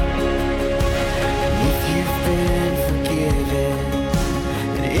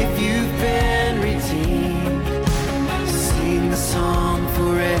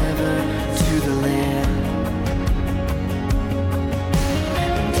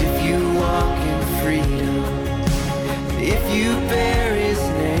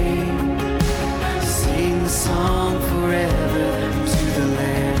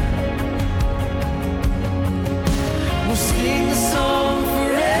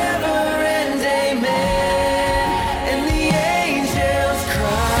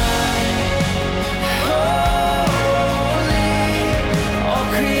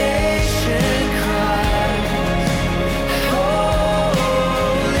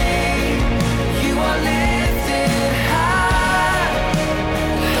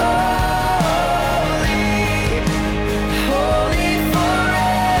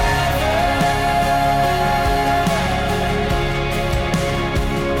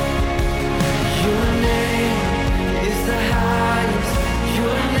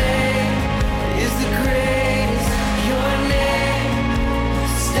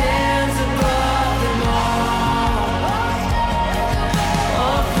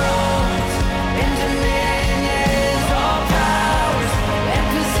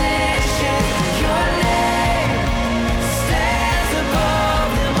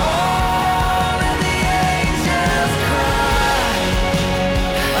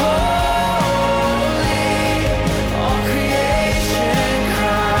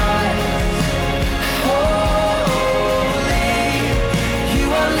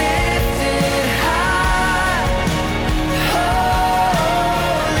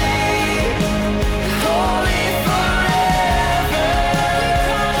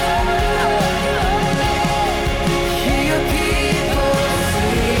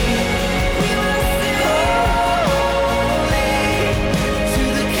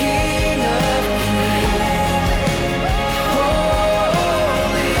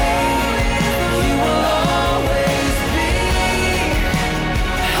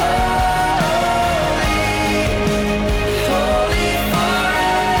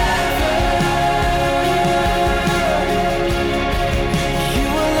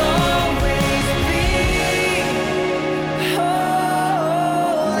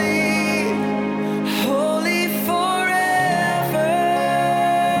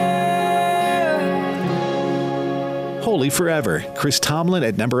 Happily Forever. Chris Tomlin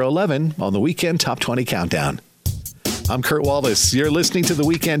at number 11 on the Weekend Top 20 Countdown. I'm Kurt Wallace. You're listening to the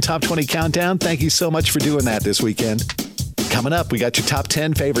Weekend Top 20 Countdown. Thank you so much for doing that this weekend. Coming up, we got your top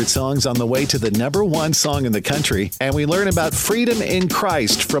 10 favorite songs on the way to the number one song in the country. And we learn about freedom in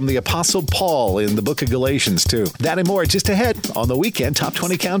Christ from the Apostle Paul in the book of Galatians, too. That and more just ahead on the Weekend Top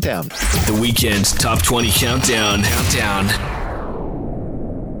 20 Countdown. The Weekend Top 20 Countdown.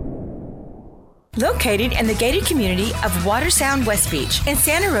 Located in the gated community of Watersound West Beach in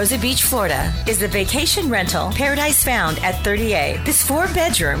Santa Rosa Beach, Florida, is the vacation rental Paradise Found at 30A. This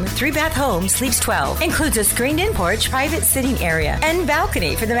 4-bedroom, 3-bath home sleeps 12. Includes a screened-in porch, private sitting area, and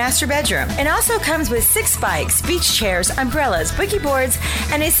balcony for the master bedroom. And also comes with 6 bikes, beach chairs, umbrellas, boogie boards,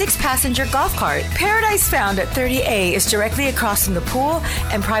 and a 6-passenger golf cart. Paradise Found at 30A is directly across from the pool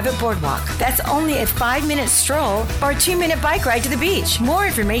and private boardwalk. That's only a 5-minute stroll or a 2-minute bike ride to the beach. More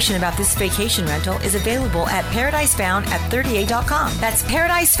information about this vacation rental is available at paradisefound@30a.com. That's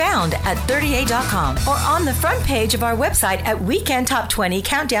paradisefound@30a.com or on the front page of our website at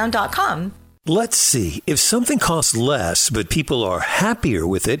weekendtop20countdown.com. Let's see. If something costs less, but people are happier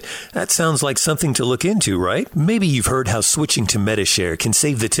with it, that sounds like something to look into, right? Maybe you've heard how switching to Medishare can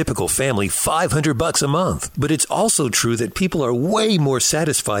save the typical family $500 a month. But it's also true that people are way more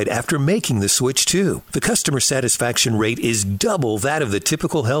satisfied after making the switch, too. The customer satisfaction rate is double that of the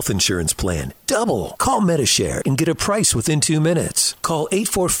typical health insurance plan. Double. Call Medishare and get a price within 2 minutes. Call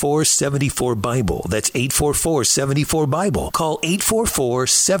 844-74-BIBLE. That's 844-74-BIBLE. Call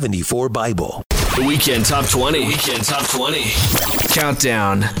 844-74-BIBLE. The Weekend Top 20. Weekend Top 20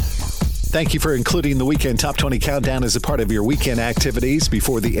 Countdown. Thank you for including the Weekend Top 20 Countdown as a part of your weekend activities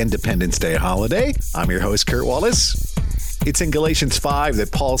before the Independence Day holiday. I'm your host, Kurt Wallace. It's in Galatians 5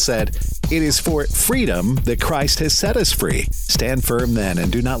 that Paul said, "It is for freedom that Christ has set us free. Stand firm then,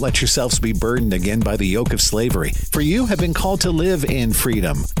 and do not let yourselves be burdened again by the yoke of slavery. For you have been called to live in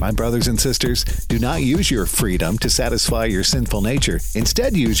freedom. My brothers and sisters, do not use your freedom to satisfy your sinful nature.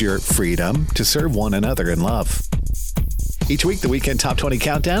 Instead, use your freedom to serve one another in love." Each week, the Weekend Top 20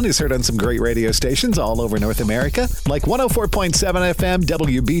 Countdown is heard on some great radio stations all over North America, like 104.7 FM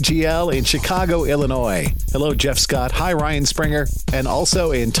WBGL in Chicago, Illinois. Hello, Jeff Scott. Hi, Ryan Springer. And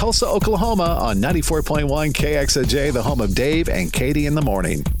also in Tulsa, Oklahoma on 94.1 KXOJ, the home of Dave and Katie in the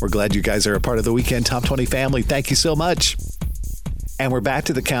morning. We're glad you guys are a part of the Weekend Top 20 family. Thank you so much. And we're back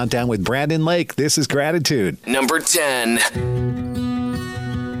to the countdown with Brandon Lake. This is Gratitude. Number 10.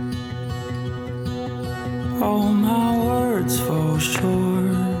 All my words fall short.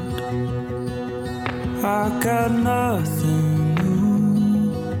 I got nothing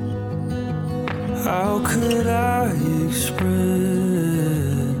new. How could I express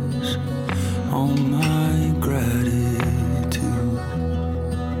all my gratitude?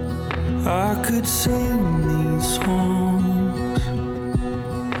 I could sing these songs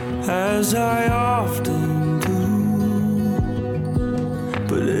as I often do,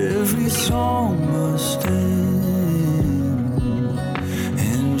 but every song must end.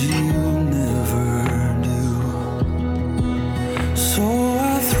 So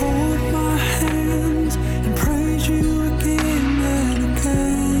I throw up my hands and praise you again and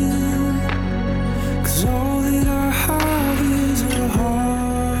again, 'cause all that I have is a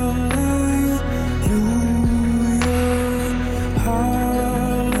hallelujah,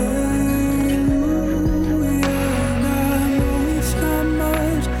 hallelujah. And I know it's not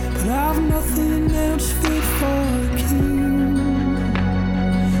much, but I've nothing else fit for a king,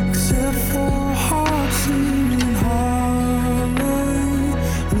 except for a heart singing hallelujah.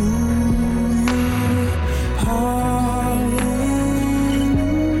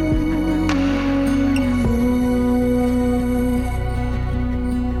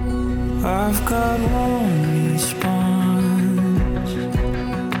 I've got one response.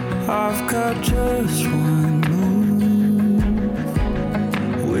 I've got just one move.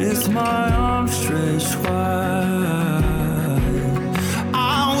 With my arms stretched wide,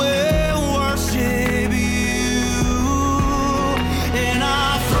 I will worship you. And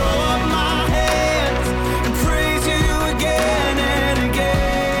I throw up my hands and praise you again and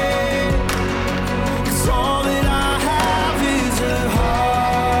again, 'cause all that I have is a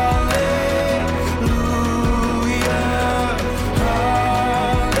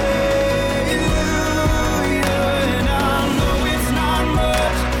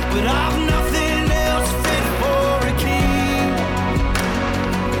but I've nothing else fit for a king.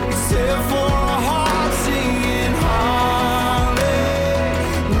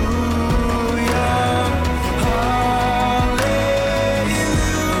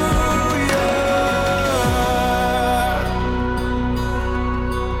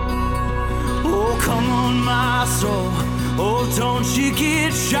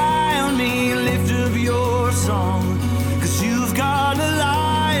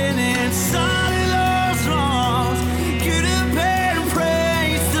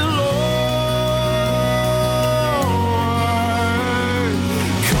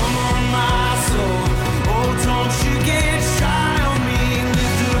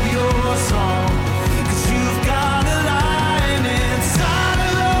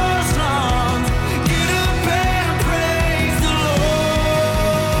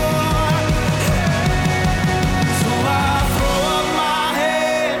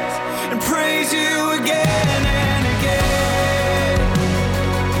 praise you again and again.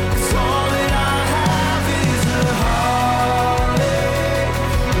 'Cause all that I have is a hallelujah,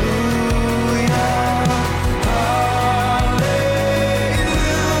 hallelujah.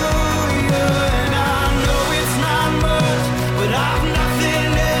 And I know it's not much, but I've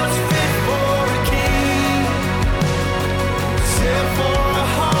nothing else fit for a king except for a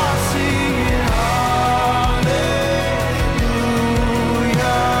heart singing hallelujah,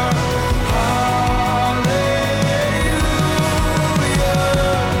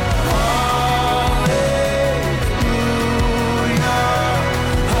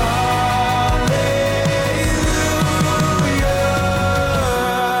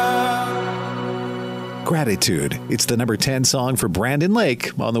 Gratitude. It's the number 10 song for Brandon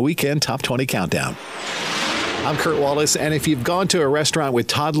Lake on the Weekend Top 20 Countdown. I'm Kurt Wallace, and if you've gone to a restaurant with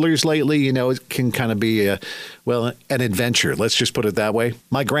toddlers lately, you know it can kind of be, an adventure. Let's just put it that way.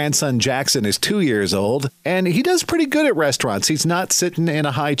 My grandson Jackson is 2 years old, and he does pretty good at restaurants. He's not sitting in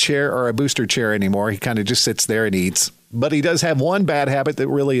a high chair or a booster chair anymore. He kind of just sits there and eats. But he does have one bad habit that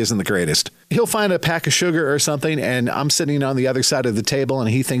really isn't the greatest. He'll find a pack of sugar or something, and I'm sitting on the other side of the table, and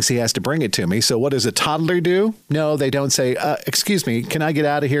he thinks he has to bring it to me. So what does a toddler do? No, they don't say, excuse me, can I get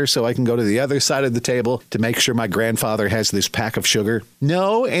out of here so I can go to the other side of the table to make sure my grandfather has this pack of sugar?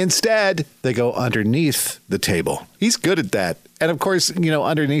 No, instead, they go underneath the table. He's good at that. And of course,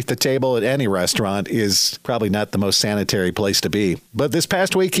 underneath the table at any restaurant is probably not the most sanitary place to be. But this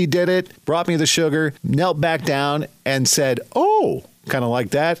past week he did it, brought me the sugar, knelt back down and said, oh, kind of like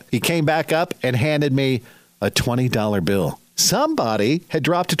that. He came back up and handed me a $20 bill. Somebody had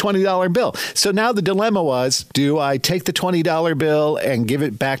dropped a $20 bill. So now the dilemma was, do I take the $20 bill and give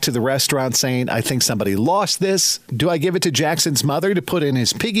it back to the restaurant saying, I think somebody lost this? Do I give it to Jackson's mother to put in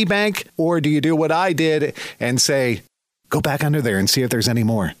his piggy bank? Or do you do what I did and say, go back under there and see if there's any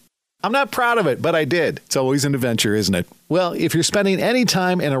more? I'm not proud of it, but I did. It's always an adventure, isn't it? Well, if you're spending any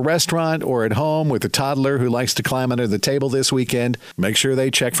time in a restaurant or at home with a toddler who likes to climb under the table this weekend, make sure they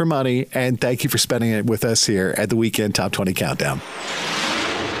check for money, and thank you for spending it with us here at the Weekend Top 20 Countdown.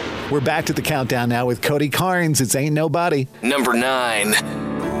 We're back to the countdown now with Cody Carnes. It's Ain't Nobody. Number 9.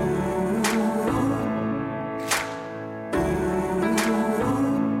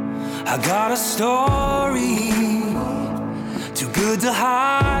 I got a story too good to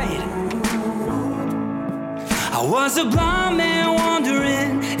hide. I was a blind man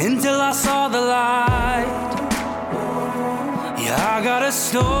wandering until I saw the light. Yeah, I got a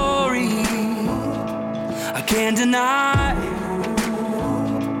story I can't deny.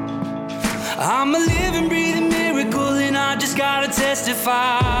 I'm a living, breathing miracle, and I just gotta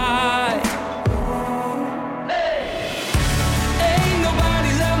testify.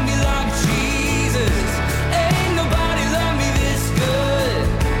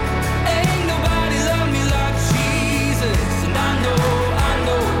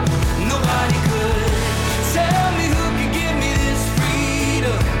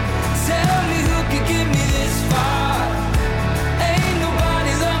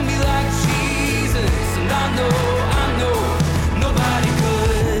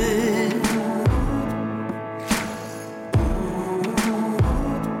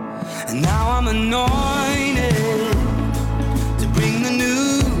 Anointed to bring the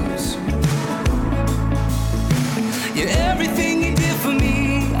news. Yeah, everything he did for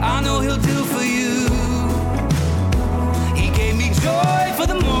me, I know he'll do for you. He gave me joy for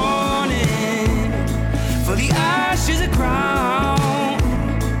the morning, for the ashes a crown.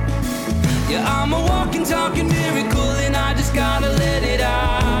 Yeah, I'm a walking, talking miracle, and I just gotta let it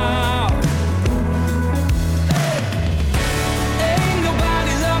out.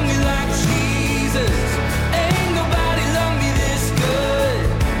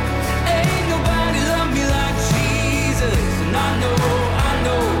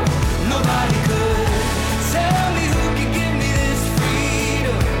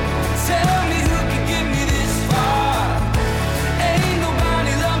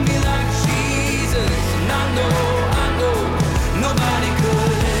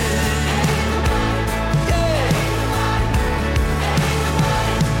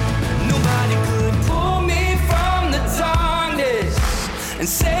 And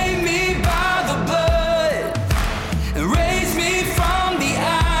save me by the blood and raise me from the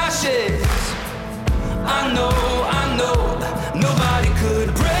ashes. I know nobody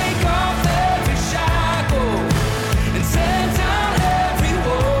could break off every shackle and tear down every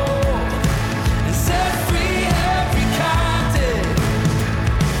wall and set free every captive.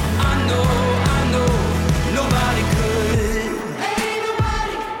 I know nobody could. Ain't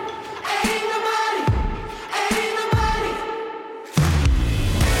nobody. Ain't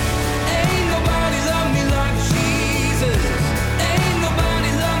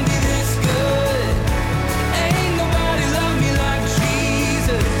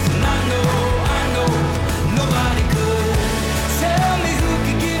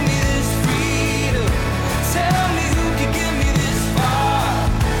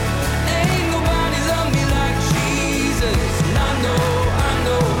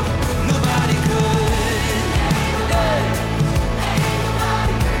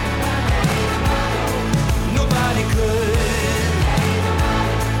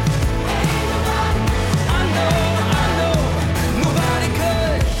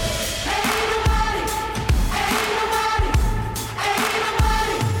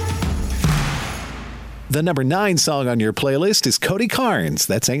The number 9 song on your playlist is Cody Carnes.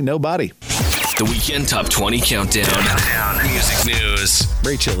 That's Ain't Nobody. The Weekend Top 20 Countdown. Music news.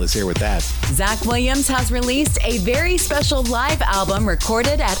 Rachel is here with that. Zach Williams has released a very special live album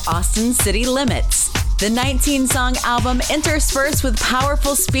recorded at Austin City Limits. The 19-song album, interspersed with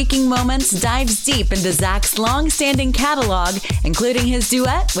powerful speaking moments, dives deep into Zach's long-standing catalog, including his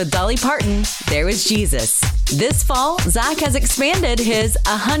duet with Dolly Parton, There Was Jesus. This fall, Zach has expanded his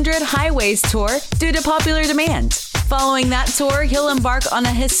 100 Highways tour due to popular demand. Following that tour, he'll embark on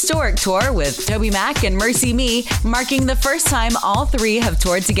a historic tour with Toby Mac and Mercy Me, marking the first time all three have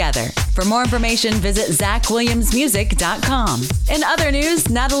toured together. For more information, visit ZachWilliamsMusic.com. In other news,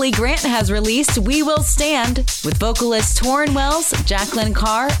 Natalie Grant has released We Will Stand with vocalist Torrin Wells, Jacqueline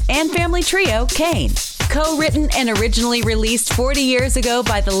Carr, and family trio Kane. Co-written and originally released 40 years ago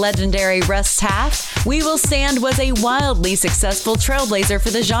by the legendary Russ Taff, We Will Stand was a wildly successful trailblazer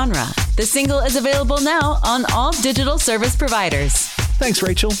for the genre. The single is available now on all digital service providers. Thanks,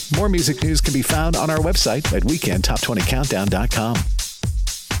 Rachel. More music news can be found on our website at weekendtop20countdown.com.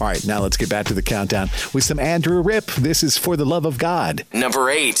 All right, now let's get back to the countdown with some Andrew Ripp. This is For the Love of God. Number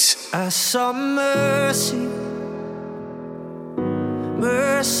 8. I saw mercy.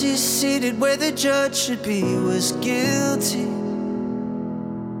 Mercy seated where the judge should be was guilty.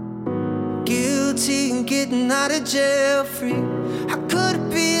 Guilty and getting out of jail free. How could it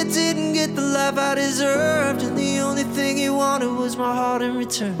be I didn't get the life I deserved? And the only thing he wanted was my heart in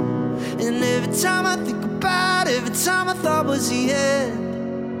return. And every time I think about it, every time I thought was the end,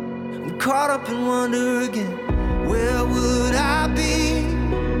 I'm caught up in wonder again. Where would I be?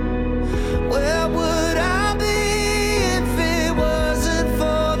 Where would I be if it wasn't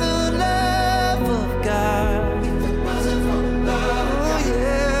for the love of God? If it wasn't for the love of God. Oh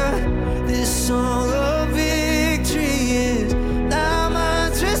yeah, this song of victory is now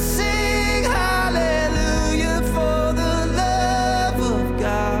mine to sing. Hallelujah, for the love of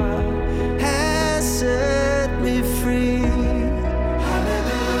God has set me free.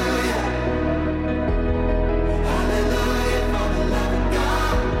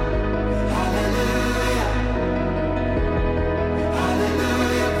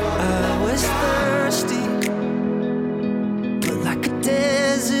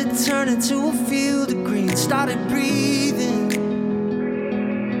 Turned into a field of green, started breathing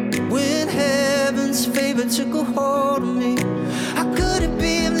when heaven's favor took a hold of me. How could it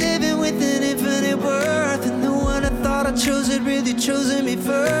be I'm living with an infinite worth, and the one I thought I chose had really chosen me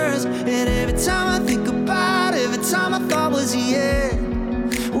first? And every time I think about it, every time I thought was the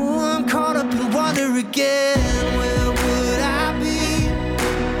end, oh, I'm caught up in wonder again. Where would I be?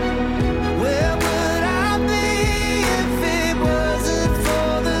 Where would I be if it wasn't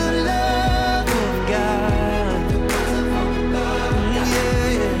for the love of God?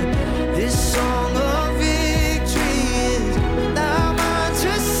 Yeah, this song of victory is now mine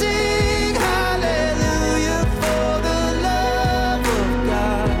to sing. Hallelujah, for the love of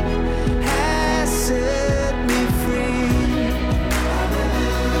God has set me free.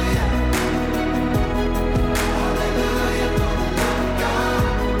 Hallelujah, hallelujah, for the love of God.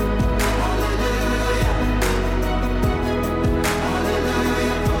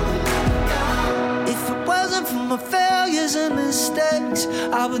 If it wasn't for my failures and mistakes,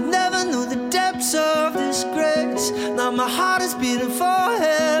 I would never know the depths of this grace. Now my heart is beating for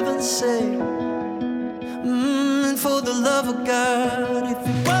heaven's sake, and for the love of God. If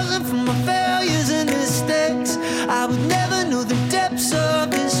it wasn't for my failures and mistakes, I would never know the depths of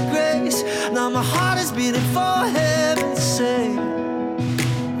this grace. Now my heart is beating for heaven's sake.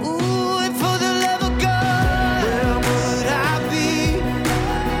 Ooh, and for the love of God, where would I be?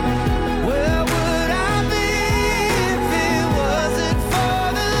 Where would I be if it wasn't for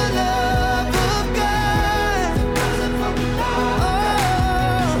the love of God?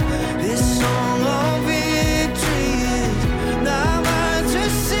 Oh, this song of victory is now mine to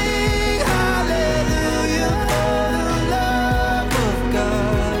sing. Hallelujah, for the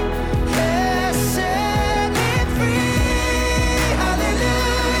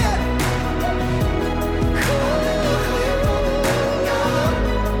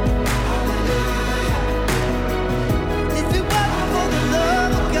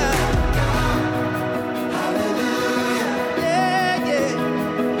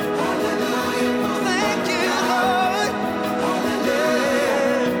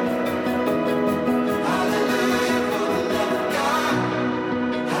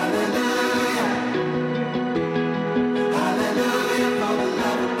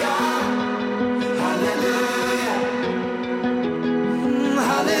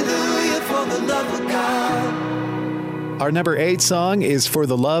Our number 8 song is For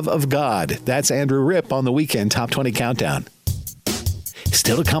the Love of God. That's Andrew Ripp on the Weekend Top 20 Countdown.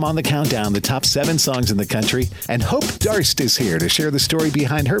 Still to come on the countdown, the top 7 songs in the country, and Hope Darst is here to share the story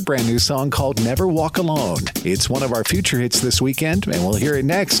behind her brand new song called Never Walk Alone. It's one of our future hits this weekend, and we'll hear it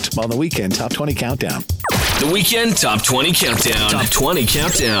next on the Weekend Top 20 Countdown. The Weekend Top 20 Countdown. Top 20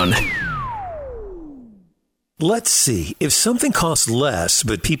 Countdown. Let's see. If something costs less,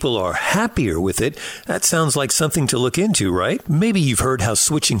 but people are happier with it, that sounds like something to look into, right? Maybe you've heard how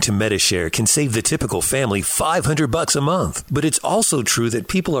switching to Medishare can save the typical family $500 a month. But it's also true that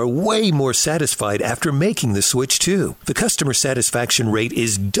people are way more satisfied after making the switch, too. The customer satisfaction rate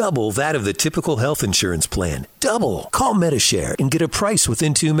is double that of the typical health insurance plan. Double. Call Medishare and get a price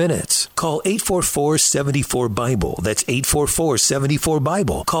within 2 minutes. Call 844-74-BIBLE. That's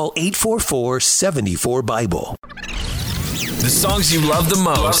 844-74-BIBLE. Call 844-74-BIBLE. The songs you love the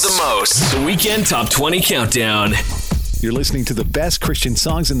most. The Weekend Top 20 Countdown. You're listening to the best Christian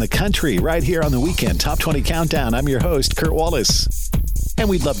songs in the country right here on the Weekend Top 20 Countdown. I'm your host, Kurt Wallace. And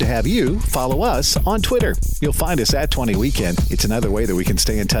we'd love to have you follow us on Twitter. You'll find us at 20Weekend. It's another way that we can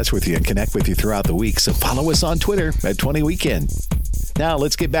stay in touch with you and connect with you throughout the week. So follow us on Twitter at 20Weekend. Now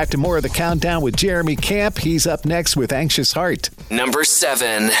let's get back to more of the countdown with Jeremy Camp. He's up next with Anxious Heart. Number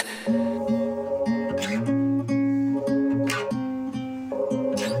 7.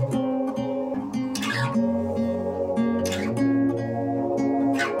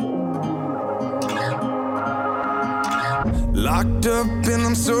 Locked up and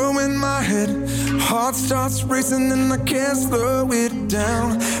I'm so in my head. Heart starts racing and I can't slow it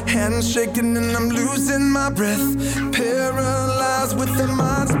down. Hands shaking and I'm losing my breath. Paralyzed with the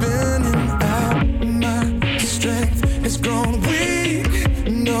mind spinning out. My strength has grown weak.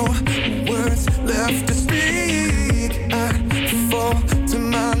 No words left to speak. I fall to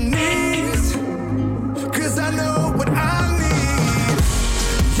my knees, 'cause I know what I need.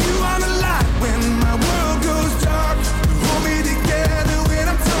 You are the light when my world goes dark. Hold me together when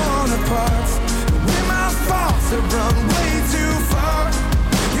I'm torn apart. When my thoughts have run way too far,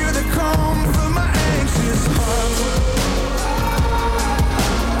 you're the calm for my anxious heart.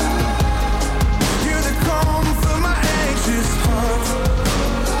 You're the calm for my anxious heart.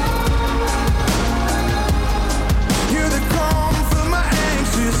 You're the calm for my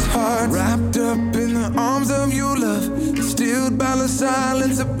anxious heart. Wrapped up in the arms of your love, stilled by the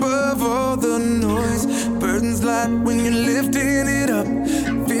silence above all the noise. Burdens light when you're lifting it up.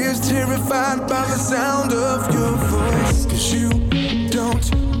 Fears terrified by the sound of your voice. 'Cause you don't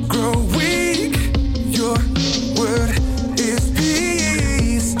grow weak. Your word is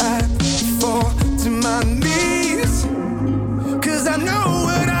peace. I fall to my knees, 'cause I know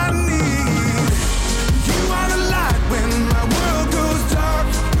what I need. You are the light when my world goes dark.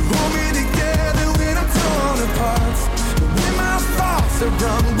 Hold me together when I'm torn apart. When my thoughts have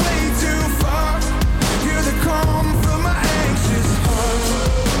run way too far, you're the calm for my anxious heart.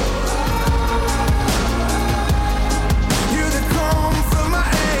 You're the calm for my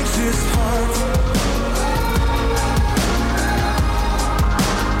anxious heart.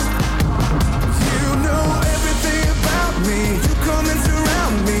 You know everything about me. You come and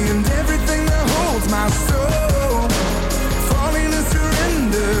surround me and everything that holds my soul. Falling to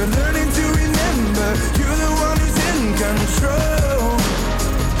surrender, learning to remember. You're the one who's in control.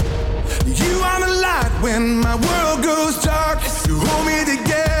 You are the light when my world goes dark. You hold me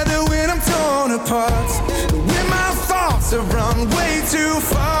together when I'm torn apart. When my thoughts have run way too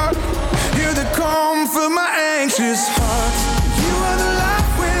far, you're the calm for my anxious heart. You are the light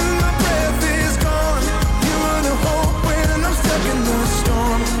when my breath is gone. You are the hope when I'm stuck in the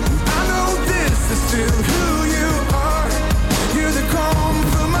storm. I know this is still who you are. You're the calm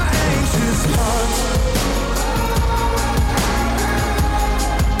for my anxious heart.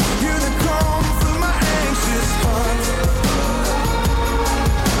 You're the calm for my anxious heart.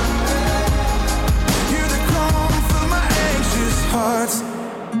 You're the calm for my anxious heart.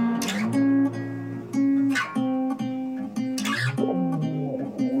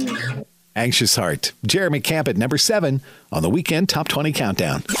 Anxious Heart. Jeremy Camp at number 7 on the Weekend Top 20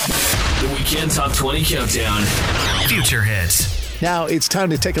 Countdown. The Weekend Top 20 Countdown. Future hits. Now it's time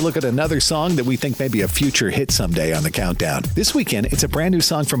to take a look at another song that we think may be a future hit someday on the countdown. This weekend, it's a brand new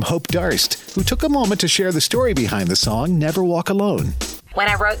song from Hope Darst, who took a moment to share the story behind the song Never Walk Alone. When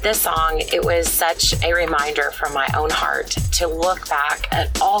I wrote this song, it was such a reminder from my own heart to look back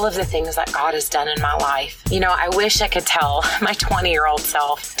at all of the things that God has done in my life. You know, I wish I could tell my 20-year-old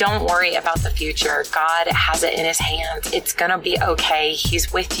self, don't worry about the future. God has it in his hands. It's going to be okay.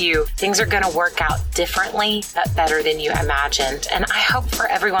 He's with you. Things are going to work out differently, but better than you imagined. And I hope for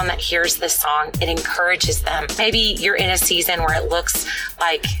everyone that hears this song, it encourages them. Maybe you're in a season where it looks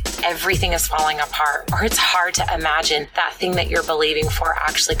like everything is falling apart, or it's hard to imagine that thing that you're believing for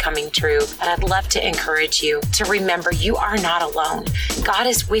actually coming true. But I'd love to encourage you to remember you are not alone. God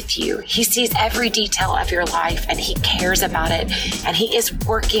is with you. He sees every detail of your life and he cares about it, and he is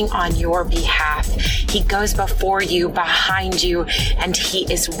working on your behalf. He goes before you, behind you, and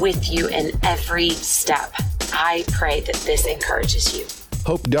he is with you in every step. I pray that this encourages you.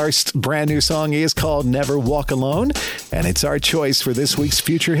 Hope Darst's brand new song is called Never Walk Alone, and it's our choice for this week's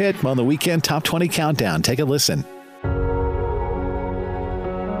future hit on the Weekend Top 20 Countdown. Take a listen.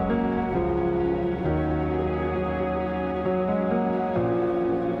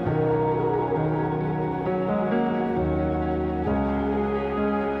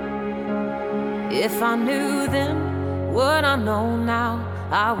 If I knew then what I know now,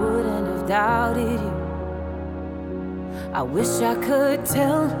 I wouldn't have doubted you. I wish I could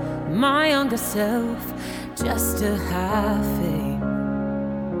tell my younger self just to have faith.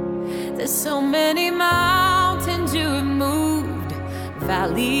 There's so many mountains you have moved,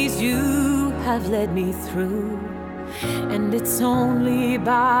 valleys you have led me through, and it's only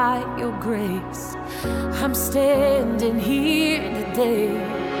by your grace I'm standing here today.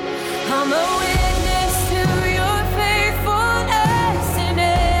 I'm a witness to your faithfulness in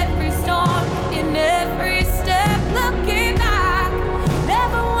every storm, in every step, looking back.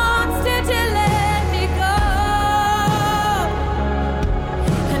 Never once did you let me go.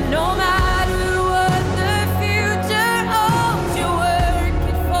 And no matter what the future holds, you're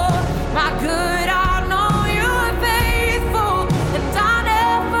working for my good. I know you're faithful, and I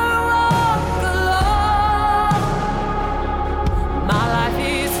never walk alone. My life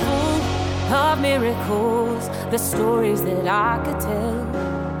is of miracles, the stories that I could tell.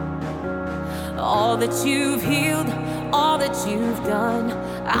 All that you've healed, all that you've done,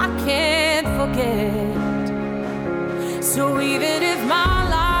 I can't forget. So even if my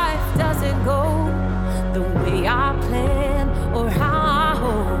life doesn't go the way I plan or how I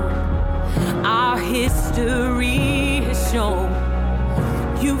hope, our history has shown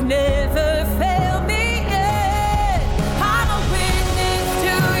you've never failed me.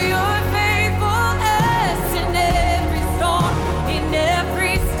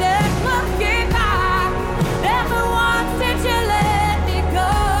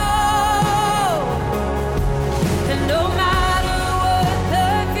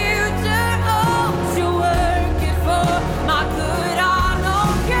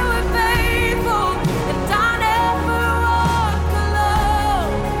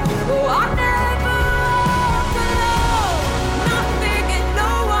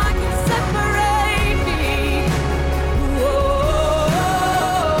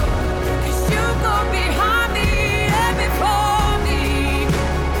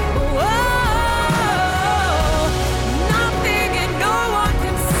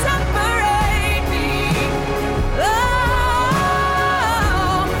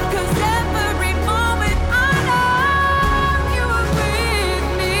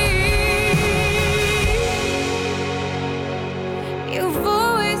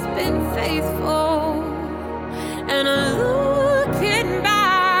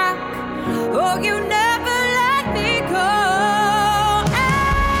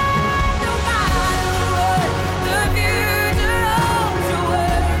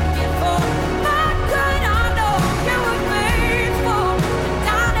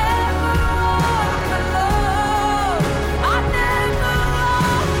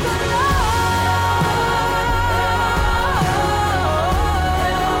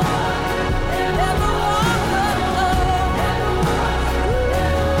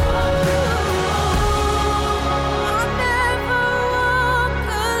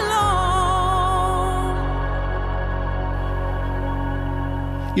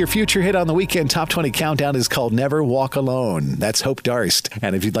 Your future hit on the Weekend Top 20 Countdown is called Never Walk Alone. That's Hope Darst.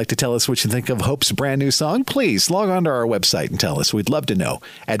 And if you'd like to tell us what you think of Hope's brand new song, please log on to our website and tell us. We'd love to know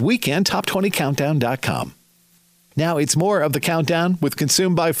at weekendtop20countdown.com. Now it's more of the countdown with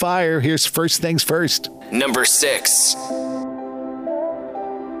Consumed by Fire. Here's First Things First. Number 6.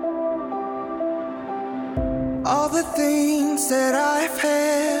 All the things that I've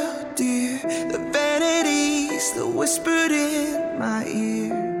held dear, the vanities that whispered in my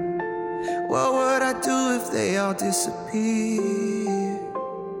ear, what would I do if they all disappeared?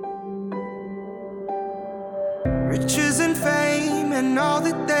 Riches and fame and all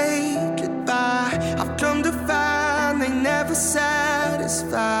that they could buy, I've come to find they never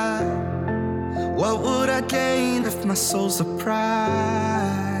satisfy. What would I gain if my soul's a prize?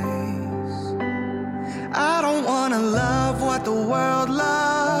 I don't wanna love what the world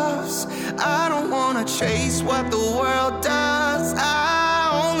loves. I don't wanna chase what the world does. I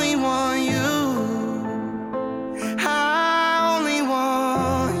only want you. I only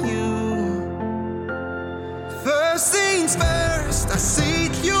want you. First things first, I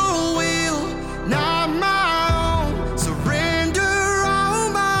seek your will, not my own. Surrender all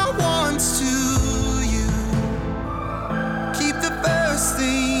my wants to you. Keep the first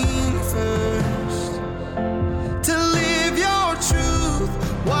thing first. To live your truth,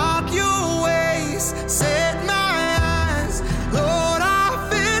 walk your ways, set my eyes. Lord, I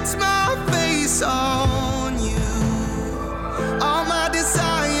fix my face on you. All my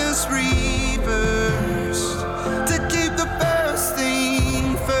desires reversed. To keep the first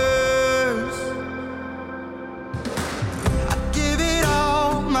thing first. I give it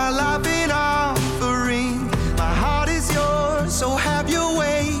all, my life in offering. My heart is yours, so have your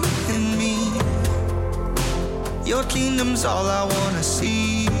way in me. Your kingdom's all I wanna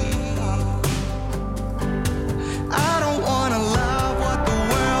see. I don't wanna love what the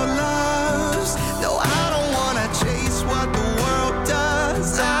world loves. No, I don't wanna chase what the world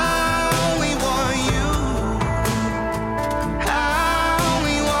does. I only want you. I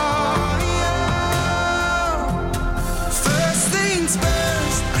only want you. First things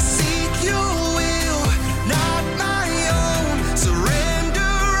first, I seek your will, not my own.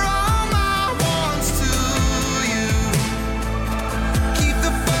 Surrender all my wants to you. Keep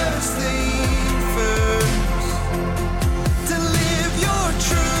the first thing first. To live your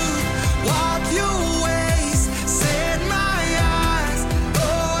truth, walk your ways, set my eyes.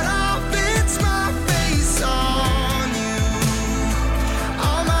 Lord, I'll fix my face on you.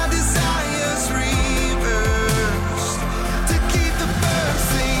 All my desires reversed. To keep the first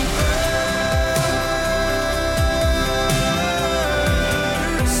thing first.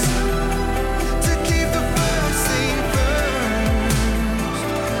 To keep the first thing first.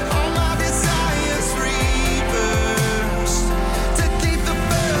 All my desires reversed. To keep the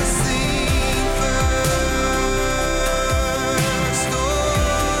first thing first. Oh,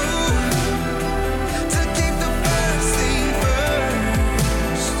 to keep the first thing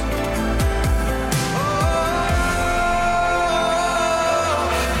first.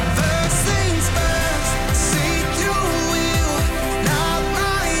 First things first, seek your will, not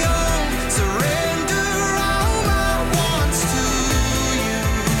my own. Surrender all my wants to you.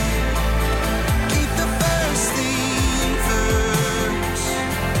 Keep the first thing first.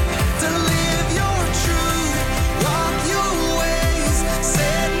 To live your truth, walk your ways,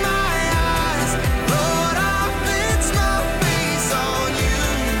 set my eyes. Lord, I'll fix my face on you.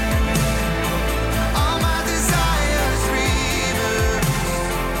 All my desires reversed.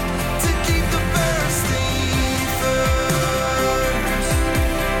 To keep the first thing first.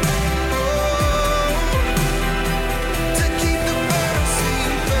 Oh, to keep the first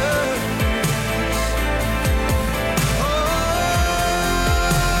thing first. Oh,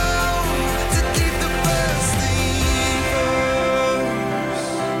 to keep the first thing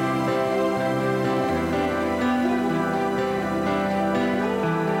first.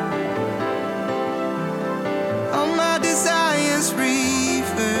 All my desires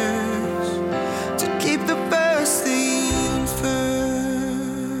reversed. To keep the first thing first.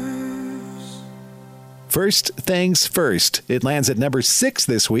 First Things First. It lands at number 6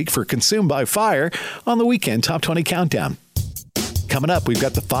 this week for Consumed by Fire on the Weekend Top 20 Countdown. Coming up, we've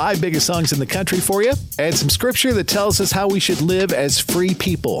got the 5 biggest songs in the country for you and some scripture that tells us how we should live as free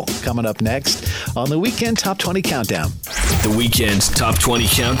people. Coming up next on the Weekend Top 20 Countdown. The Weekend Top 20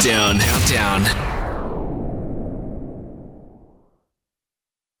 Countdown.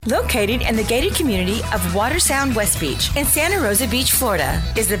 Located in the gated community of Watersound West Beach in Santa Rosa Beach, Florida,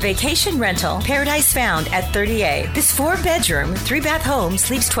 is the vacation rental Paradise Found at 30A. This 4-bedroom, 3-bath home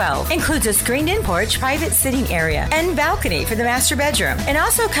sleeps 12, includes a screened-in porch, private sitting area, and balcony for the master bedroom, and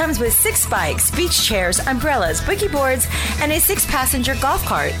also comes with 6 bikes, beach chairs, umbrellas, boogie boards, and a 6-passenger golf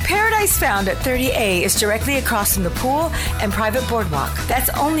cart. Paradise Found at 30A is directly across from the pool and private boardwalk. That's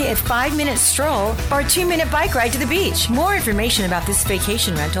only a 5-minute stroll or a 2-minute bike ride to the beach. More information about this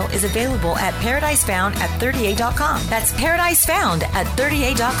vacation rental is available at paradisefound@30a.com. That's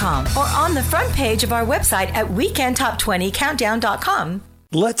paradisefound@30a.com or on the front page of our website at weekendtop20countdown.com.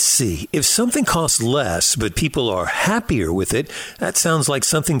 Let's see. If something costs less, but people are happier with it, that sounds like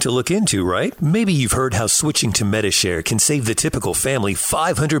something to look into, right? Maybe you've heard how switching to Medishare can save the typical family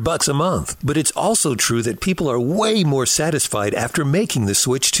 $500 a month. But it's also true that people are way more satisfied after making the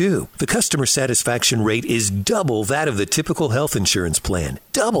switch, too. The customer satisfaction rate is double that of the typical health insurance plan.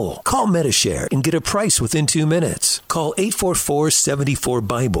 Double. Call Medishare and get a price within 2 minutes. Call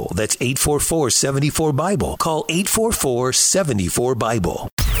 844-74-BIBLE. That's 844-74-BIBLE. Call 844-74-BIBLLE.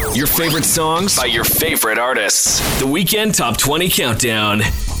 Your favorite songs by your favorite artists. The Weekend Top 20 Countdown.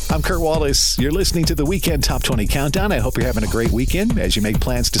 I'm Kurt Wallace. You're listening to the Weekend Top 20 Countdown. I hope you're having a great weekend as you make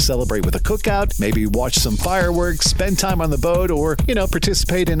plans to celebrate with a cookout, maybe watch some fireworks, spend time on the boat, or,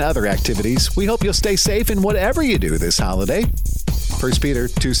 participate in other activities. We hope you'll stay safe in whatever you do this holiday. 1 Peter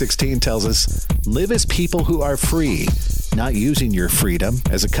 2:16 tells us, live as people who are free, not using your freedom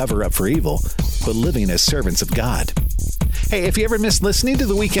as a cover-up for evil, but living as servants of God. Hey, if you ever missed listening to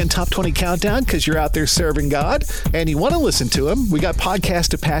the Weekend Top 20 Countdown because you're out there serving God and you want to listen to them, we got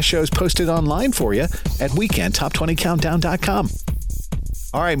podcasts of past shows posted online for you at weekendtop20countdown.com.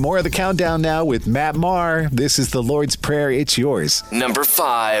 All right, more of the countdown now with Matt Maher. This is the Lord's Prayer. It's yours. Number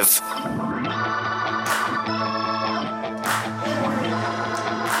 5.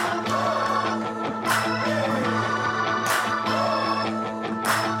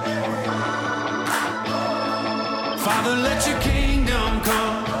 Father, let your kingdom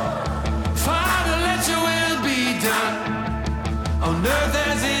come. Father, let your will be done on earth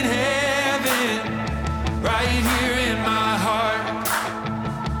as in heaven, right here in my heart.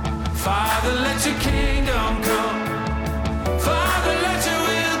 Father, let your kingdom come. Father, let your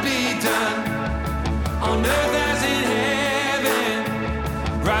will be done on earth as in heaven,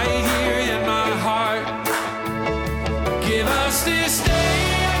 right here in my heart. Give us this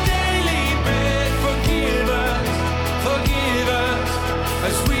day our daily bread. Forgive us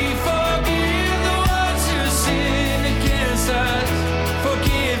as we forgive the ones who sin against us.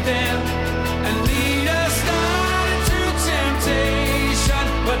 Forgive them and lead us not into temptation,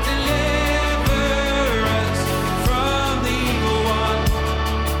 but deliver us from the evil one.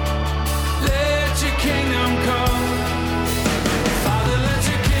 Let your kingdom come. Father, let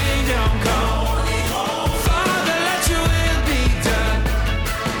your kingdom come. Father, let your will be done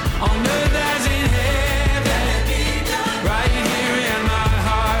on earth as in heaven, right here in my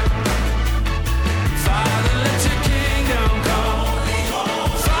heart. Father, let your kingdom come.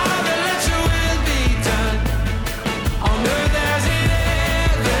 Father, let your will be done on earth as in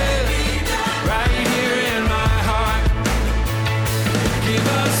heaven, right here in my heart. Give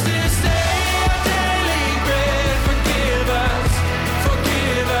us this day our daily bread. Forgive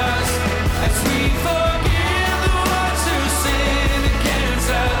us as we forgive the ones who sin against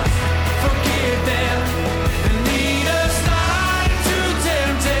us. Forgive them and lead us not into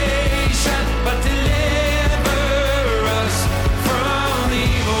temptation, but deliver us from the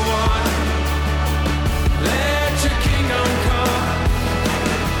evil one. Let your kingdom come.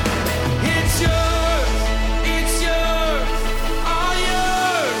 It's yours, all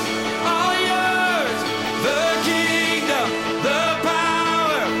yours, all yours. The kingdom, the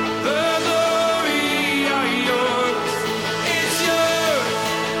power, the glory are yours. It's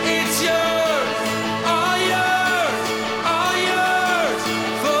yours, all yours,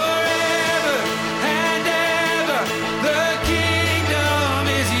 forever and ever. The kingdom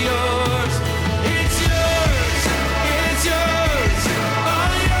is yours. It's yours,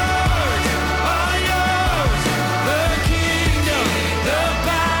 all yours, the kingdom, the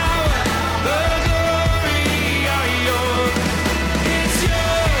power, the glory are yours. It's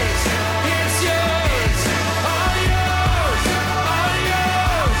yours, all yours,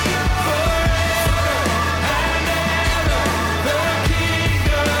 forever and ever. The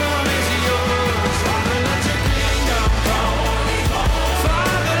kingdom is yours. Father, let your kingdom come.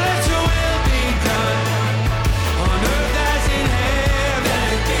 Father, let your will be done on earth as in heaven,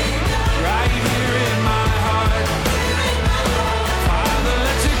 right here in my heart. Father,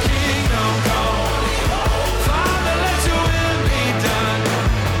 let your kingdom come. Father, let your will be done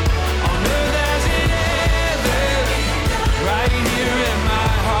on earth as in heaven, right here in my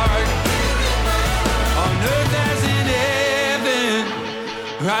heart. On earth as in heaven,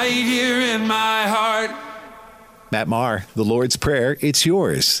 right here in my heart. Matt Maher, the Lord's Prayer. It's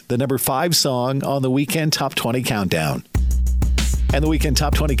yours. The number 5 song on the Weekend Top 20 Countdown. And the Weekend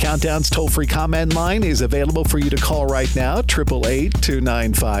Top 20 Countdown's toll-free comment line is available for you to call right now,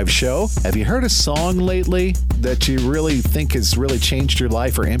 888-295-SHOW. Have you heard a song lately that you really think has really changed your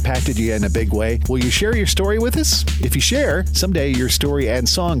life or impacted you in a big way? Will you share your story with us? If you share, someday your story and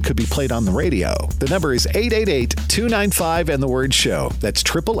song could be played on the radio. The number is 888-295 and the word SHOW. That's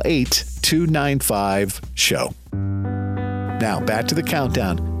 888-295-SHOW. Now, back to the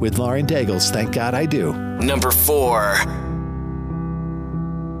countdown with Lauren Daigle's Thank God I Do. Number 4.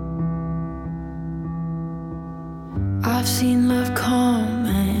 I've seen love come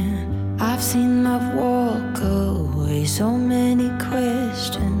and I've seen love walk away. So many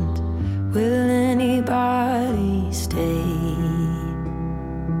questions, will anybody stay?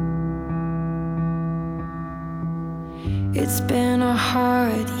 It's been a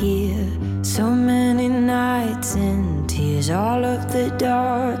hard year, so many nights and tears, all of the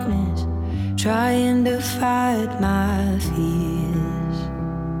darkness, trying to fight my fears.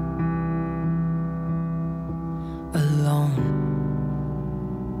 Alone,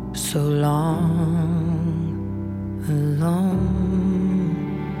 so long, alone.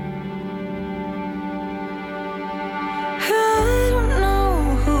 I don't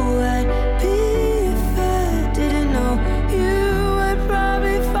know who I'd be if I didn't know you. I'd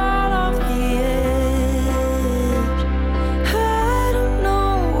probably fall off the edge. I don't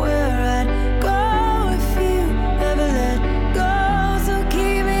know where I'd go if you ever let go. So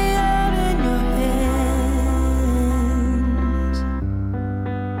keep me out in your hands.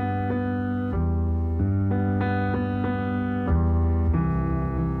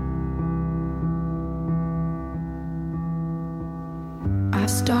 I've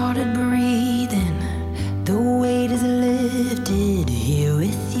started breathing, the weight is lifted. Here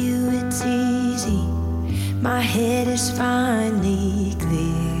with you it's easy, my head is finally clear.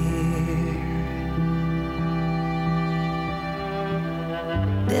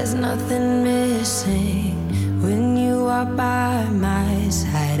 There's nothing missing when you are by my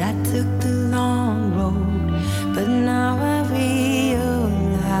side. I took the long road, but now I realize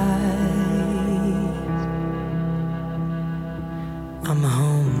I'm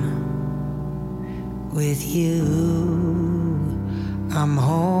home with you. I'm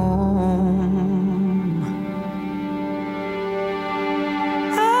home.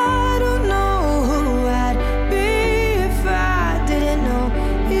 I don't know who I'd be if I didn't know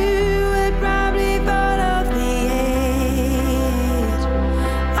you. I'd probably fall off the edge.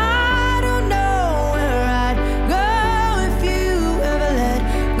 I don't know where I'd go if you ever let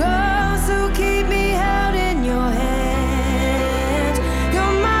go. So keep me held in your hands.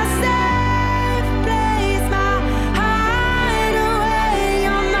 You're my safe place, my hideaway.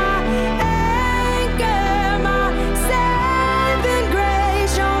 You're my anchor, my saving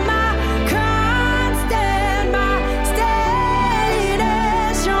grace. You're my constant, my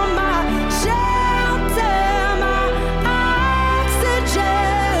steadiness. You're my shelter, my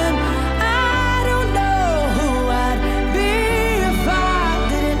oxygen. I don't know who I'd be if I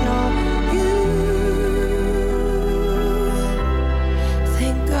didn't know you.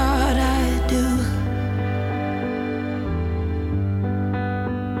 Thank God I do.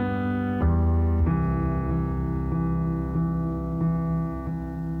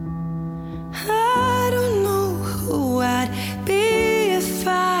 I don't know who I'd be if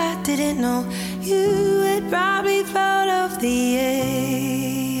I didn't know you. I'd probably fall off the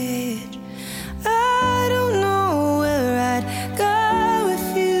edge. I don't know where I'd go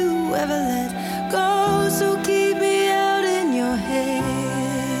if you ever let go. So keep me out in your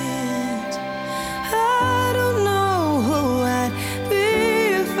hands. I don't know who I'd be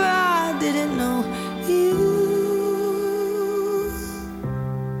if I didn't know you.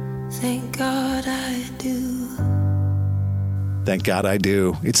 Thank God I do. Thank God I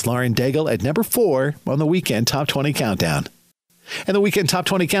Do. It's Lauren Daigle at number 4 on the Weekend Top 20 Countdown. And the Weekend Top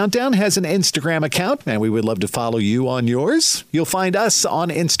 20 Countdown has an Instagram account, and we would love to follow you on yours. You'll find us on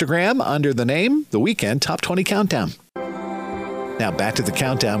Instagram under the name The Weekend Top 20 Countdown. Now back to the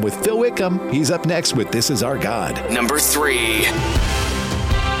countdown with Phil Wickham. He's up next with This Is Our God. Number 3.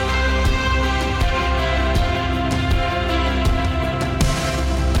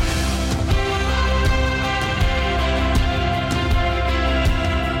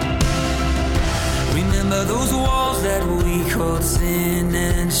 Remember those walls that we called sin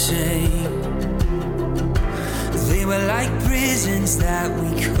and shame? They were like prisons that we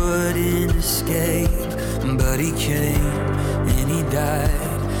couldn't escape. But he came and he died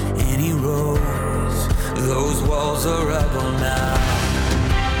and he rose. Those walls are rubble now.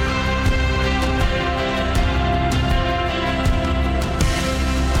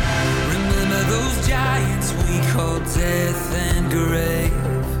 Remember those giants we called death and grave.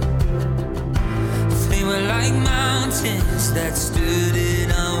 They were like mountains that stood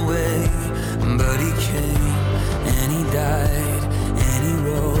in our way. But he came and he died and he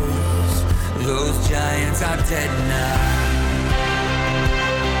rose. Those giants are dead now.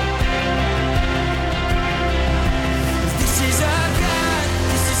 This is our God,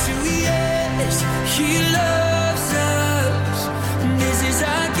 this is who he is. He loves us. This is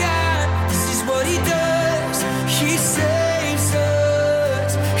our God, this is what he does. He saves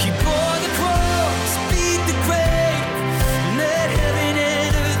us. He bore the cross, beat the grave, let heaven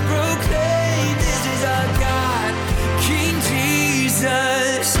and earth proclaim. This is our God, King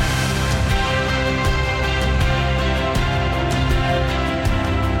Jesus.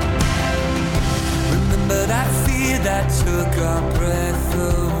 Remember that fear that took our breath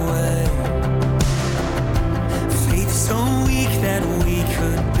away. Faith so weak that we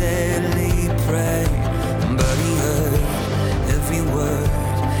could barely pray. But he heard every word,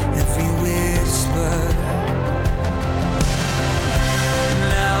 every whisper.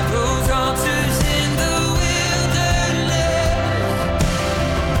 Now those altars in the wilderness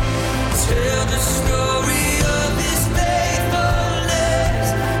tell the story of his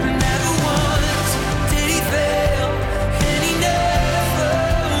faithfulness. Never once did he fail, and he never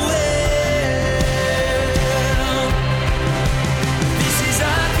will. This is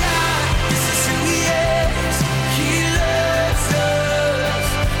our God, this is who he is. He loves us.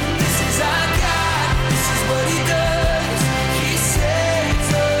 This is our God, this is what he does. He saves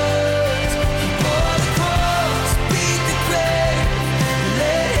us. He bore the cross, beat the grave,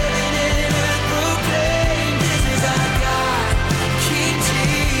 let heaven and earth proclaim. This is our God, King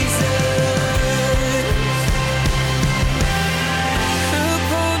Jesus. Who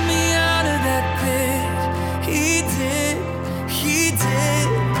pulled me out of that pit? He did, he did.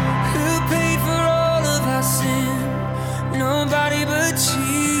 Who paid for all of our sin? Nobody but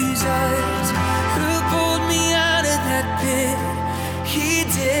Jesus. Who pulled me out of that pit? He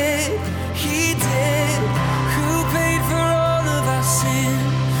did, he did. Who paid for all of our sin?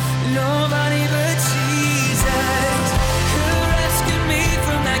 Nobody but Jesus. Who rescued me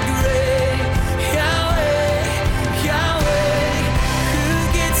from that grave? Yahweh, Yahweh. Who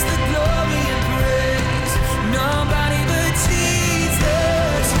gets the glory and praise? Nobody but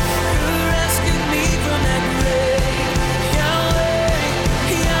Jesus. Who rescued me from that grave? Yahweh,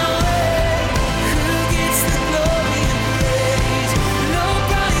 Yahweh. Who gets the glory and praise?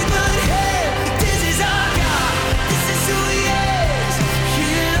 Nobody but him. This is our God. This is who he is. He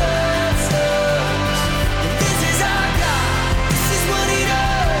loves us. This is our God. This is what he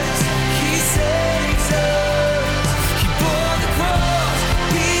does. He saves us. He bore the cross,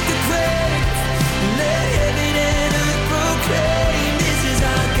 beat the grave, let heaven and earth proclaim. This is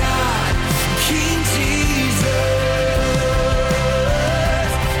our God, King Jesus. He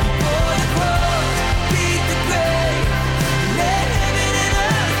bore the cross, beat the grave, let heaven and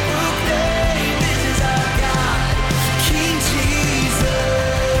earth proclaim. This is our God, King Jesus.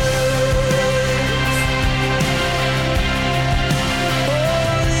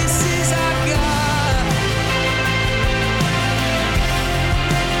 Oh, this is our God.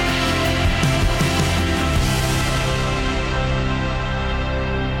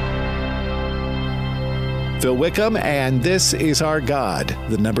 Phil Wickham, and This Is Our God,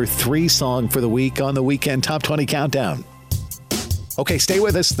 the number 3 song for the week on the Weekend Top 20 Countdown. Okay, stay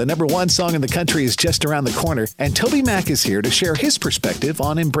with us. The number 1 song in the country is just around the corner, and Toby Mac is here to share his perspective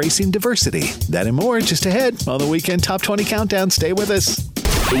on embracing diversity. That and more just ahead on the Weekend Top 20 Countdown. Stay with us.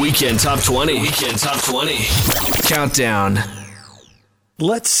 The Weekend Top 20. Weekend Top 20. Countdown.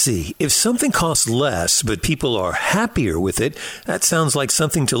 Let's see. If something costs less, but people are happier with it, that sounds like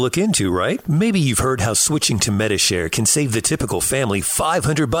something to look into, right? Maybe you've heard how switching to Medishare can save the typical family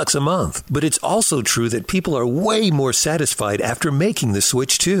 $500 a month. But it's also true that people are way more satisfied after making the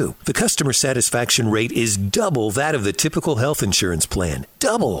switch, too. The customer satisfaction rate is double that of the typical health insurance plan.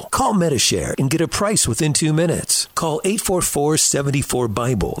 Double. Call Medishare and get a price within 2 minutes. Call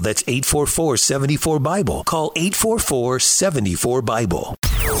 844-74-BIBLE. That's 844-74-BIBLE. Call 844-74-BIBLE.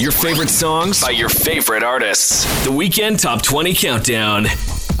 Your favorite songs by your favorite artists. The Weekend Top 20 Countdown.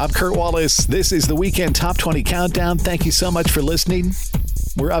 I'm Kurt Wallace. This is the Weekend Top 20 Countdown. Thank you so much for listening.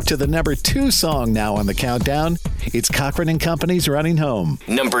 We're up to the number 2 song now on the countdown. It's Cochran and Company's Running Home.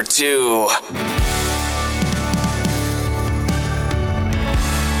 Number 2.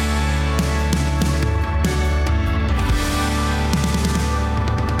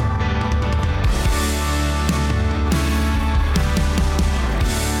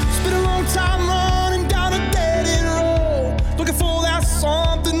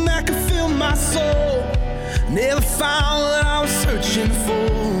 Never wishing for.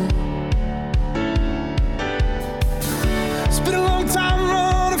 It's been a long time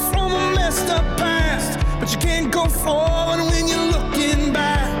running from a messed up past, but you can't go forward when you're looking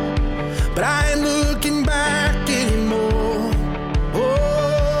back. But I ain't looking back anymore.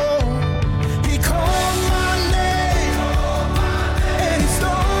 Oh, he called my name, and he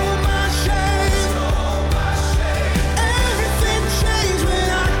stole my shame. Everything changed when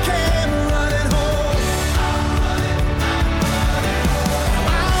I came running home.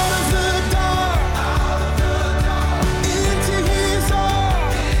 Out of the dark, into his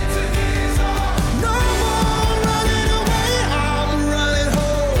arms. No more running away, I'm running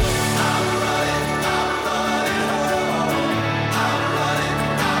home.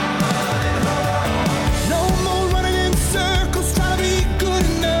 No more running in circles, trying to be good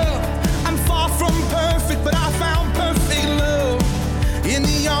enough. I'm far from perfect, but I found perfect love in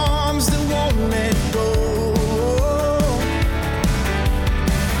the arms that won't let go.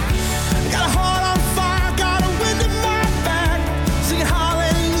 Got a heart on fire, got a wind in my back. Sing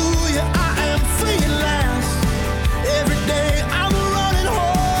hallelujah, I am free at last. Every day I'm running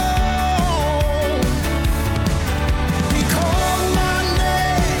home. He called my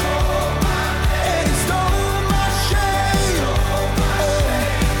name, and he stole my shame.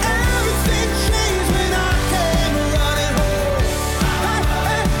 Everything changed when I came running home.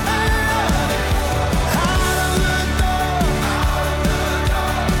 Out of the dark,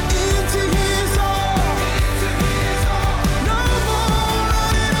 into his arms. No more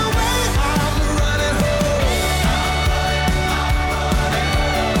running away, I'm running home.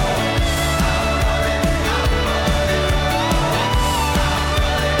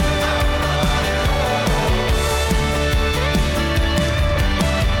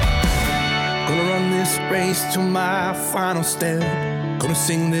 Gonna run this race to my final step. Gonna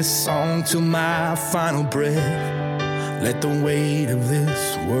sing this song till my final breath. Let the weight of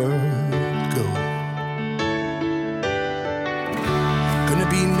this world go. Gonna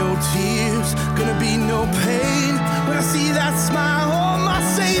be no tears, gonna be no pain. When I see that smile on my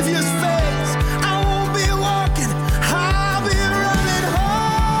Savior's face, I won't be walking, I'll be running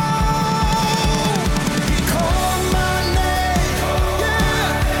home. He called my name, yeah,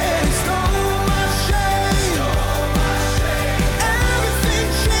 and he stole my shame. Everything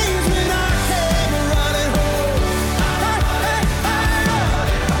changed when I came running home. Out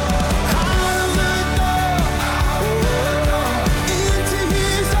of the dark, into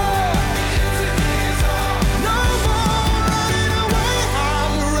his arms. No more running away,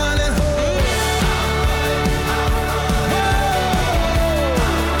 I'm running home.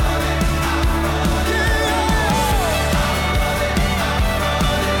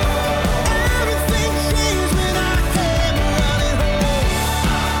 Everything changed when I came running home.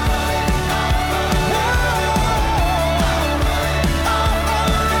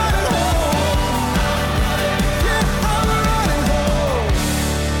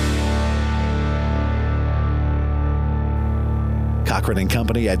 Cochran and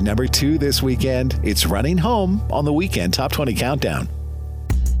Company at number 2 this weekend. It's Running Home on the Weekend Top 20 Countdown.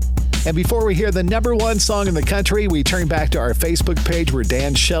 And before we hear the number 1 song in the country, we turn back to our Facebook page where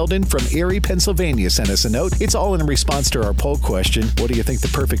Dan Sheldon from Erie, Pennsylvania sent us a note. It's all in response to our poll question, what do you think the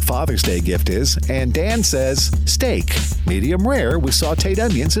perfect Father's Day gift is? And Dan says, steak, medium rare with sauteed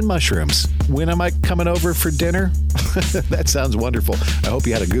onions and mushrooms. When am I coming over for dinner? That sounds wonderful. I hope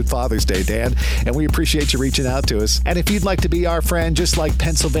you had a good Father's Day, Dan, and we appreciate you reaching out to us. And if you'd like to be our friend, just like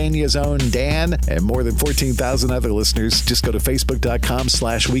Pennsylvania's own Dan and more than 14,000 other listeners, just go to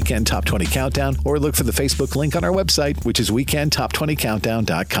facebook.com/Weekend Top 20 Countdown or look for the Facebook link on our website, which is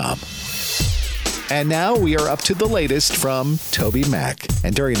weekendtop20countdown.com. And now we are up to the latest from Toby Mack.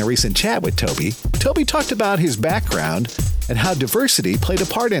 And during a recent chat with Toby talked about his background and how diversity played a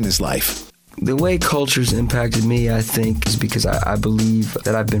part in his life. The way culture's impacted me, I think, is because I believe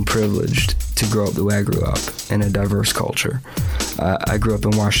that I've been privileged to grow up the way I grew up in a diverse culture. I grew up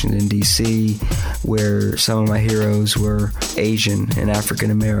in Washington, D.C., where some of my heroes were Asian and African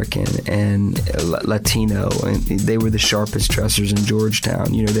American and Latino, and they were the sharpest dressers in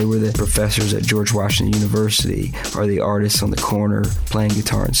Georgetown. You know, they were the professors at George Washington University or the artists on the corner playing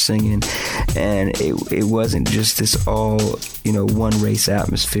guitar and singing. And it wasn't just this all, one race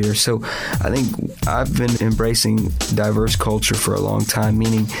atmosphere. So I think I've been embracing diverse culture for a long time,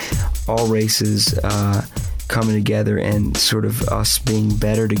 meaning all races coming together and sort of us being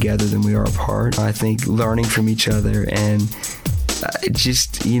better together than we are apart. I think learning from each other and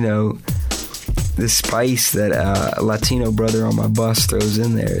just, the spice that a Latino brother on my bus throws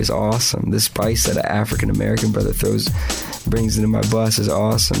in there is awesome. The spice that an African American brother throws brings into my bus is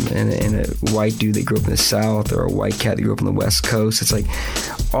awesome. And a white dude that grew up in the South or a white cat that grew up on the West Coast, it's like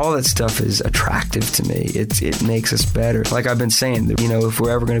all that stuff is attractive to me. It makes us better. Like I've been saying, you know, if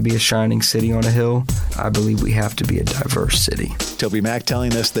we're ever going to be a shining city on a hill, I believe we have to be a diverse city. Toby Mac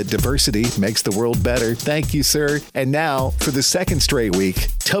telling us that diversity makes the world better. Thank you, sir. And now, for the second straight week,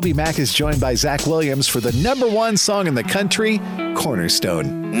 Toby Mac is joined by Zach Williams for the number one song in the country,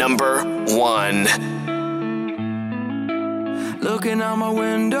 Cornerstone. Number 1. Looking out my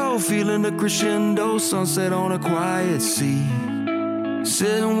window, feeling the crescendo, sunset on a quiet sea.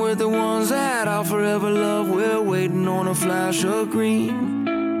 Sitting with the ones that I'll forever love, we're waiting on a flash of green.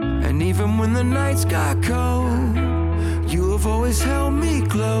 And even when the nights got cold, you have always held me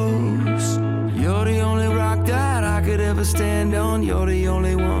close. You're the only rock that I could ever stand on, you're the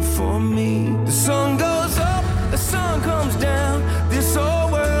only one for me. The sun goes up, the sun comes down, this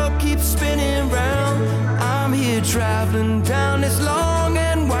whole world keeps spinning round. I'm here traveling down this long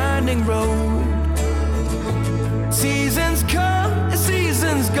and winding road. Seasons come and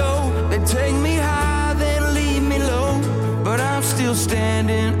seasons go, they take me high, then leave me low. But I'm still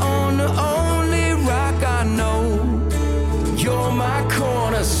standing on the only rock I know. You're my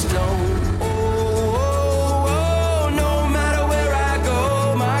cornerstone. No matter where I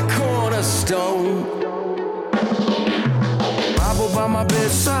go, my cornerstone. Bible by my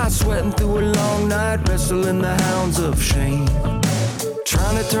bedside, sweating through a long night, wrestling the hounds of shame.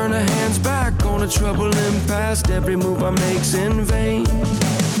 Trying to turn the hands back on a troubling past, every move I make's in vain.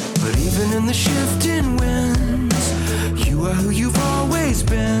 But even in the shifting winds, you are who you've always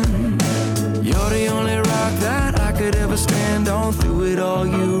been. You're the only rock that I could ever stand on, through it all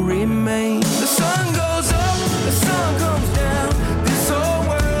you remain. The sun goes up, the sun comes down, this whole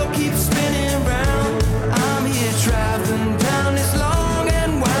world keeps spinning round. I'm here traveling down this long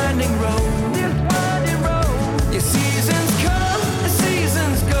and winding road. Your seasons come and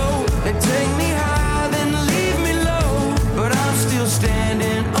seasons go, they take me high, then leave me low. But I'm still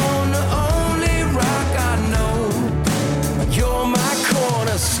standing on the only rock I know. You're my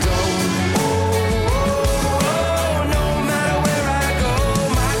cornerstone. No matter where I go,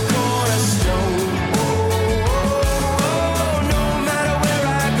 my cornerstone. No matter where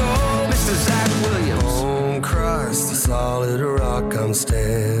I go, Mr. Zach Williams. On Christ, the solid rock I'm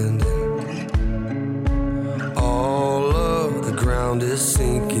standing. All of the ground is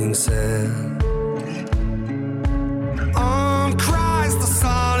sinking sand. On Christ, the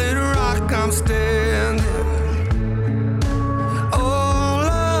solid rock I'm standing. All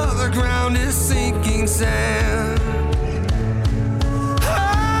of the ground is sinking sand.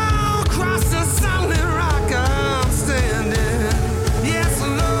 Oh, Christ, the solid rock I'm standing. Yes,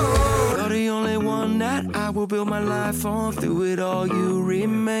 Lord. You're the only one that I will build my life on, through it all you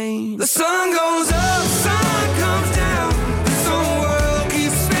remain. The sun goes up, sun comes down, this whole world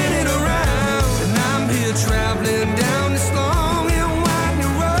keeps spinning around. And I'm here traveling down this long and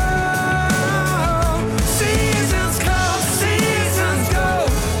winding road. Seasons come, seasons go,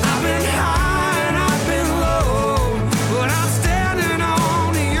 I've been high and I've been low, but I'm standing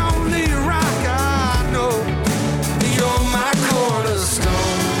on the only rock I know. You're my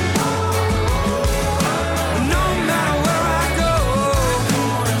cornerstone. No matter where I go,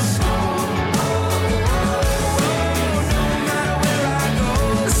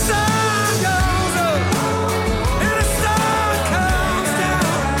 the sun goes up and the sun comes down,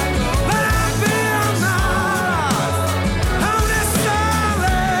 but I build my life on this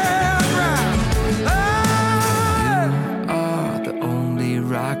solid ground. You are the only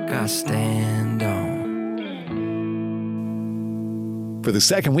rock I stand on. For the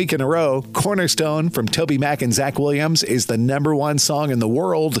second week in a row, Cornerstone from Toby Mac and Zach Williams is the number one song in the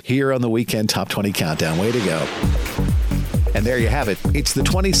world here on the Weekend Top 20 Countdown. Way to go. And there you have it. It's the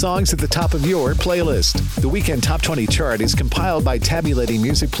 20 songs at the top of your playlist. The Weekend Top 20 chart is compiled by tabulating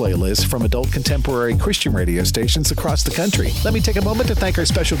music playlists from adult contemporary Christian radio stations across the country. Let me take a moment to thank our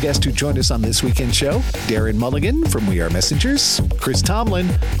special guest who joined us on this weekend show, Darren Mulligan from We Are Messengers, Chris Tomlin,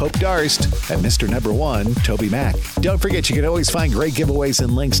 Hope Darst, and Mr. Number One, Toby Mac. Don't forget, you can always find great giveaways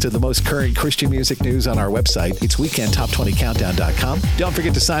and links to the most current Christian music news on our website. It's weekendtop20countdown.com. Don't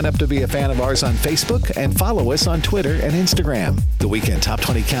forget to sign up to be a fan of ours on Facebook and follow us on Twitter and Instagram. The Weekend Top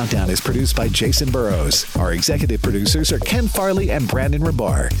 20 Countdown is produced by Jason Burrows. Our executive producers are Ken Farley and Brandon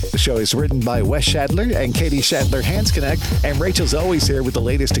Rabar. The show is written by Wes Shadler and Katie Shadler Hands-Connect, and Rachel's always here with the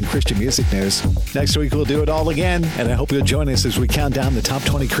latest in Christian music news. Next week we'll do it all again, and I hope you'll join us as we count down the top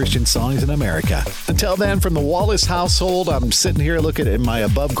 20 Christian songs in America. Until then, from the Wallace household, I'm sitting here looking at my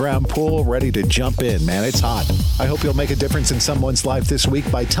above-ground pool ready to jump in. Man, it's hot. I hope you'll make a difference in someone's life this week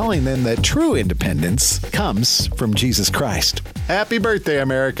by telling them that true independence comes from Jesus Christ. Christ. Happy birthday,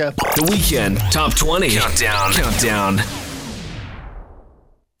 America. The Weekend Top 20 Countdown.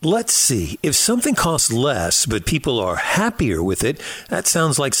 Let's see. If something costs less, but people are happier with it, that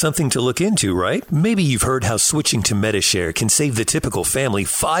sounds like something to look into, right? Maybe you've heard how switching to Medishare can save the typical family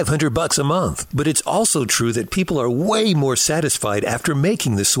 $500 a month. But it's also true that people are way more satisfied after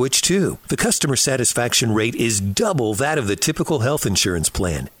making the switch, too. The customer satisfaction rate is double that of the typical health insurance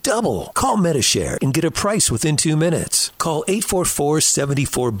plan. Double. Call Medishare and get a price within 2 minutes. Call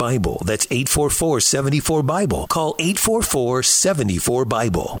 844-74-BIBLE. That's 844-74-BIBLE. Call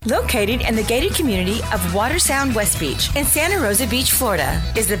 844-74-BIBLE. Located in the gated community of Water Sound West Beach in Santa Rosa Beach, Florida,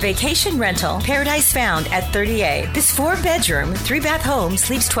 is the vacation rental Paradise Found at 30A. This 4-bedroom, 3-bath home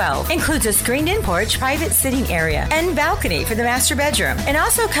sleeps 12. Includes a screened-in porch, private sitting area, and balcony for the master bedroom. And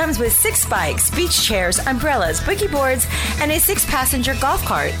also comes with 6 bikes, beach chairs, umbrellas, boogie boards, and a 6-passenger golf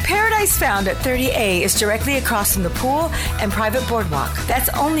cart. Paradise Found at 30A is directly across from the pool and private boardwalk. That's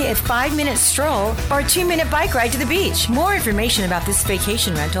only a 5-minute stroll or a 2-minute bike ride to the beach. More information about this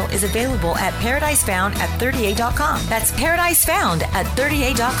vacation rental is available at ParadiseFound@30A.com. That's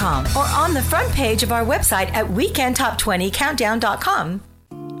ParadiseFound@30A.com or on the front page of our website at WeekendTop20Countdown.com.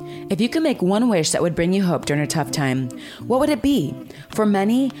 If you could make one wish that would bring you hope during a tough time, what would it be? For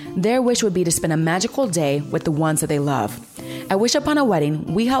many, their wish would be to spend a magical day with the ones that they love. At Wish Upon a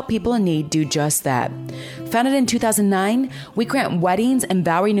Wedding, we help people in need do just that. Founded in 2009, we grant weddings and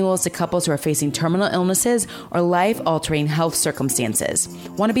vow renewals to couples who are facing terminal illnesses or life-altering health circumstances.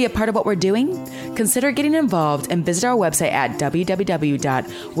 Want to be a part of what we're doing? Consider getting involved and visit our website at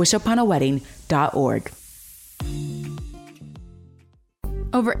www.wishuponawedding.org.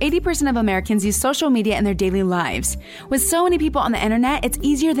 Over 80% of Americans use social media in their daily lives. With so many people on the internet, it's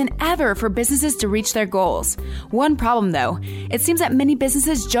easier than ever for businesses to reach their goals. One problem, though, it seems that many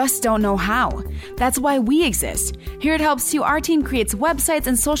businesses just don't know how. That's why we exist. Here at Helps You, our team creates websites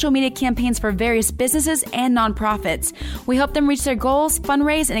and social media campaigns for various businesses and nonprofits. We help them reach their goals,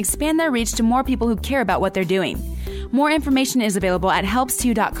 fundraise, and expand their reach to more people who care about what they're doing. More information is available at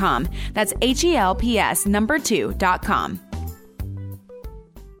helps2.com. That's HELPS2.com.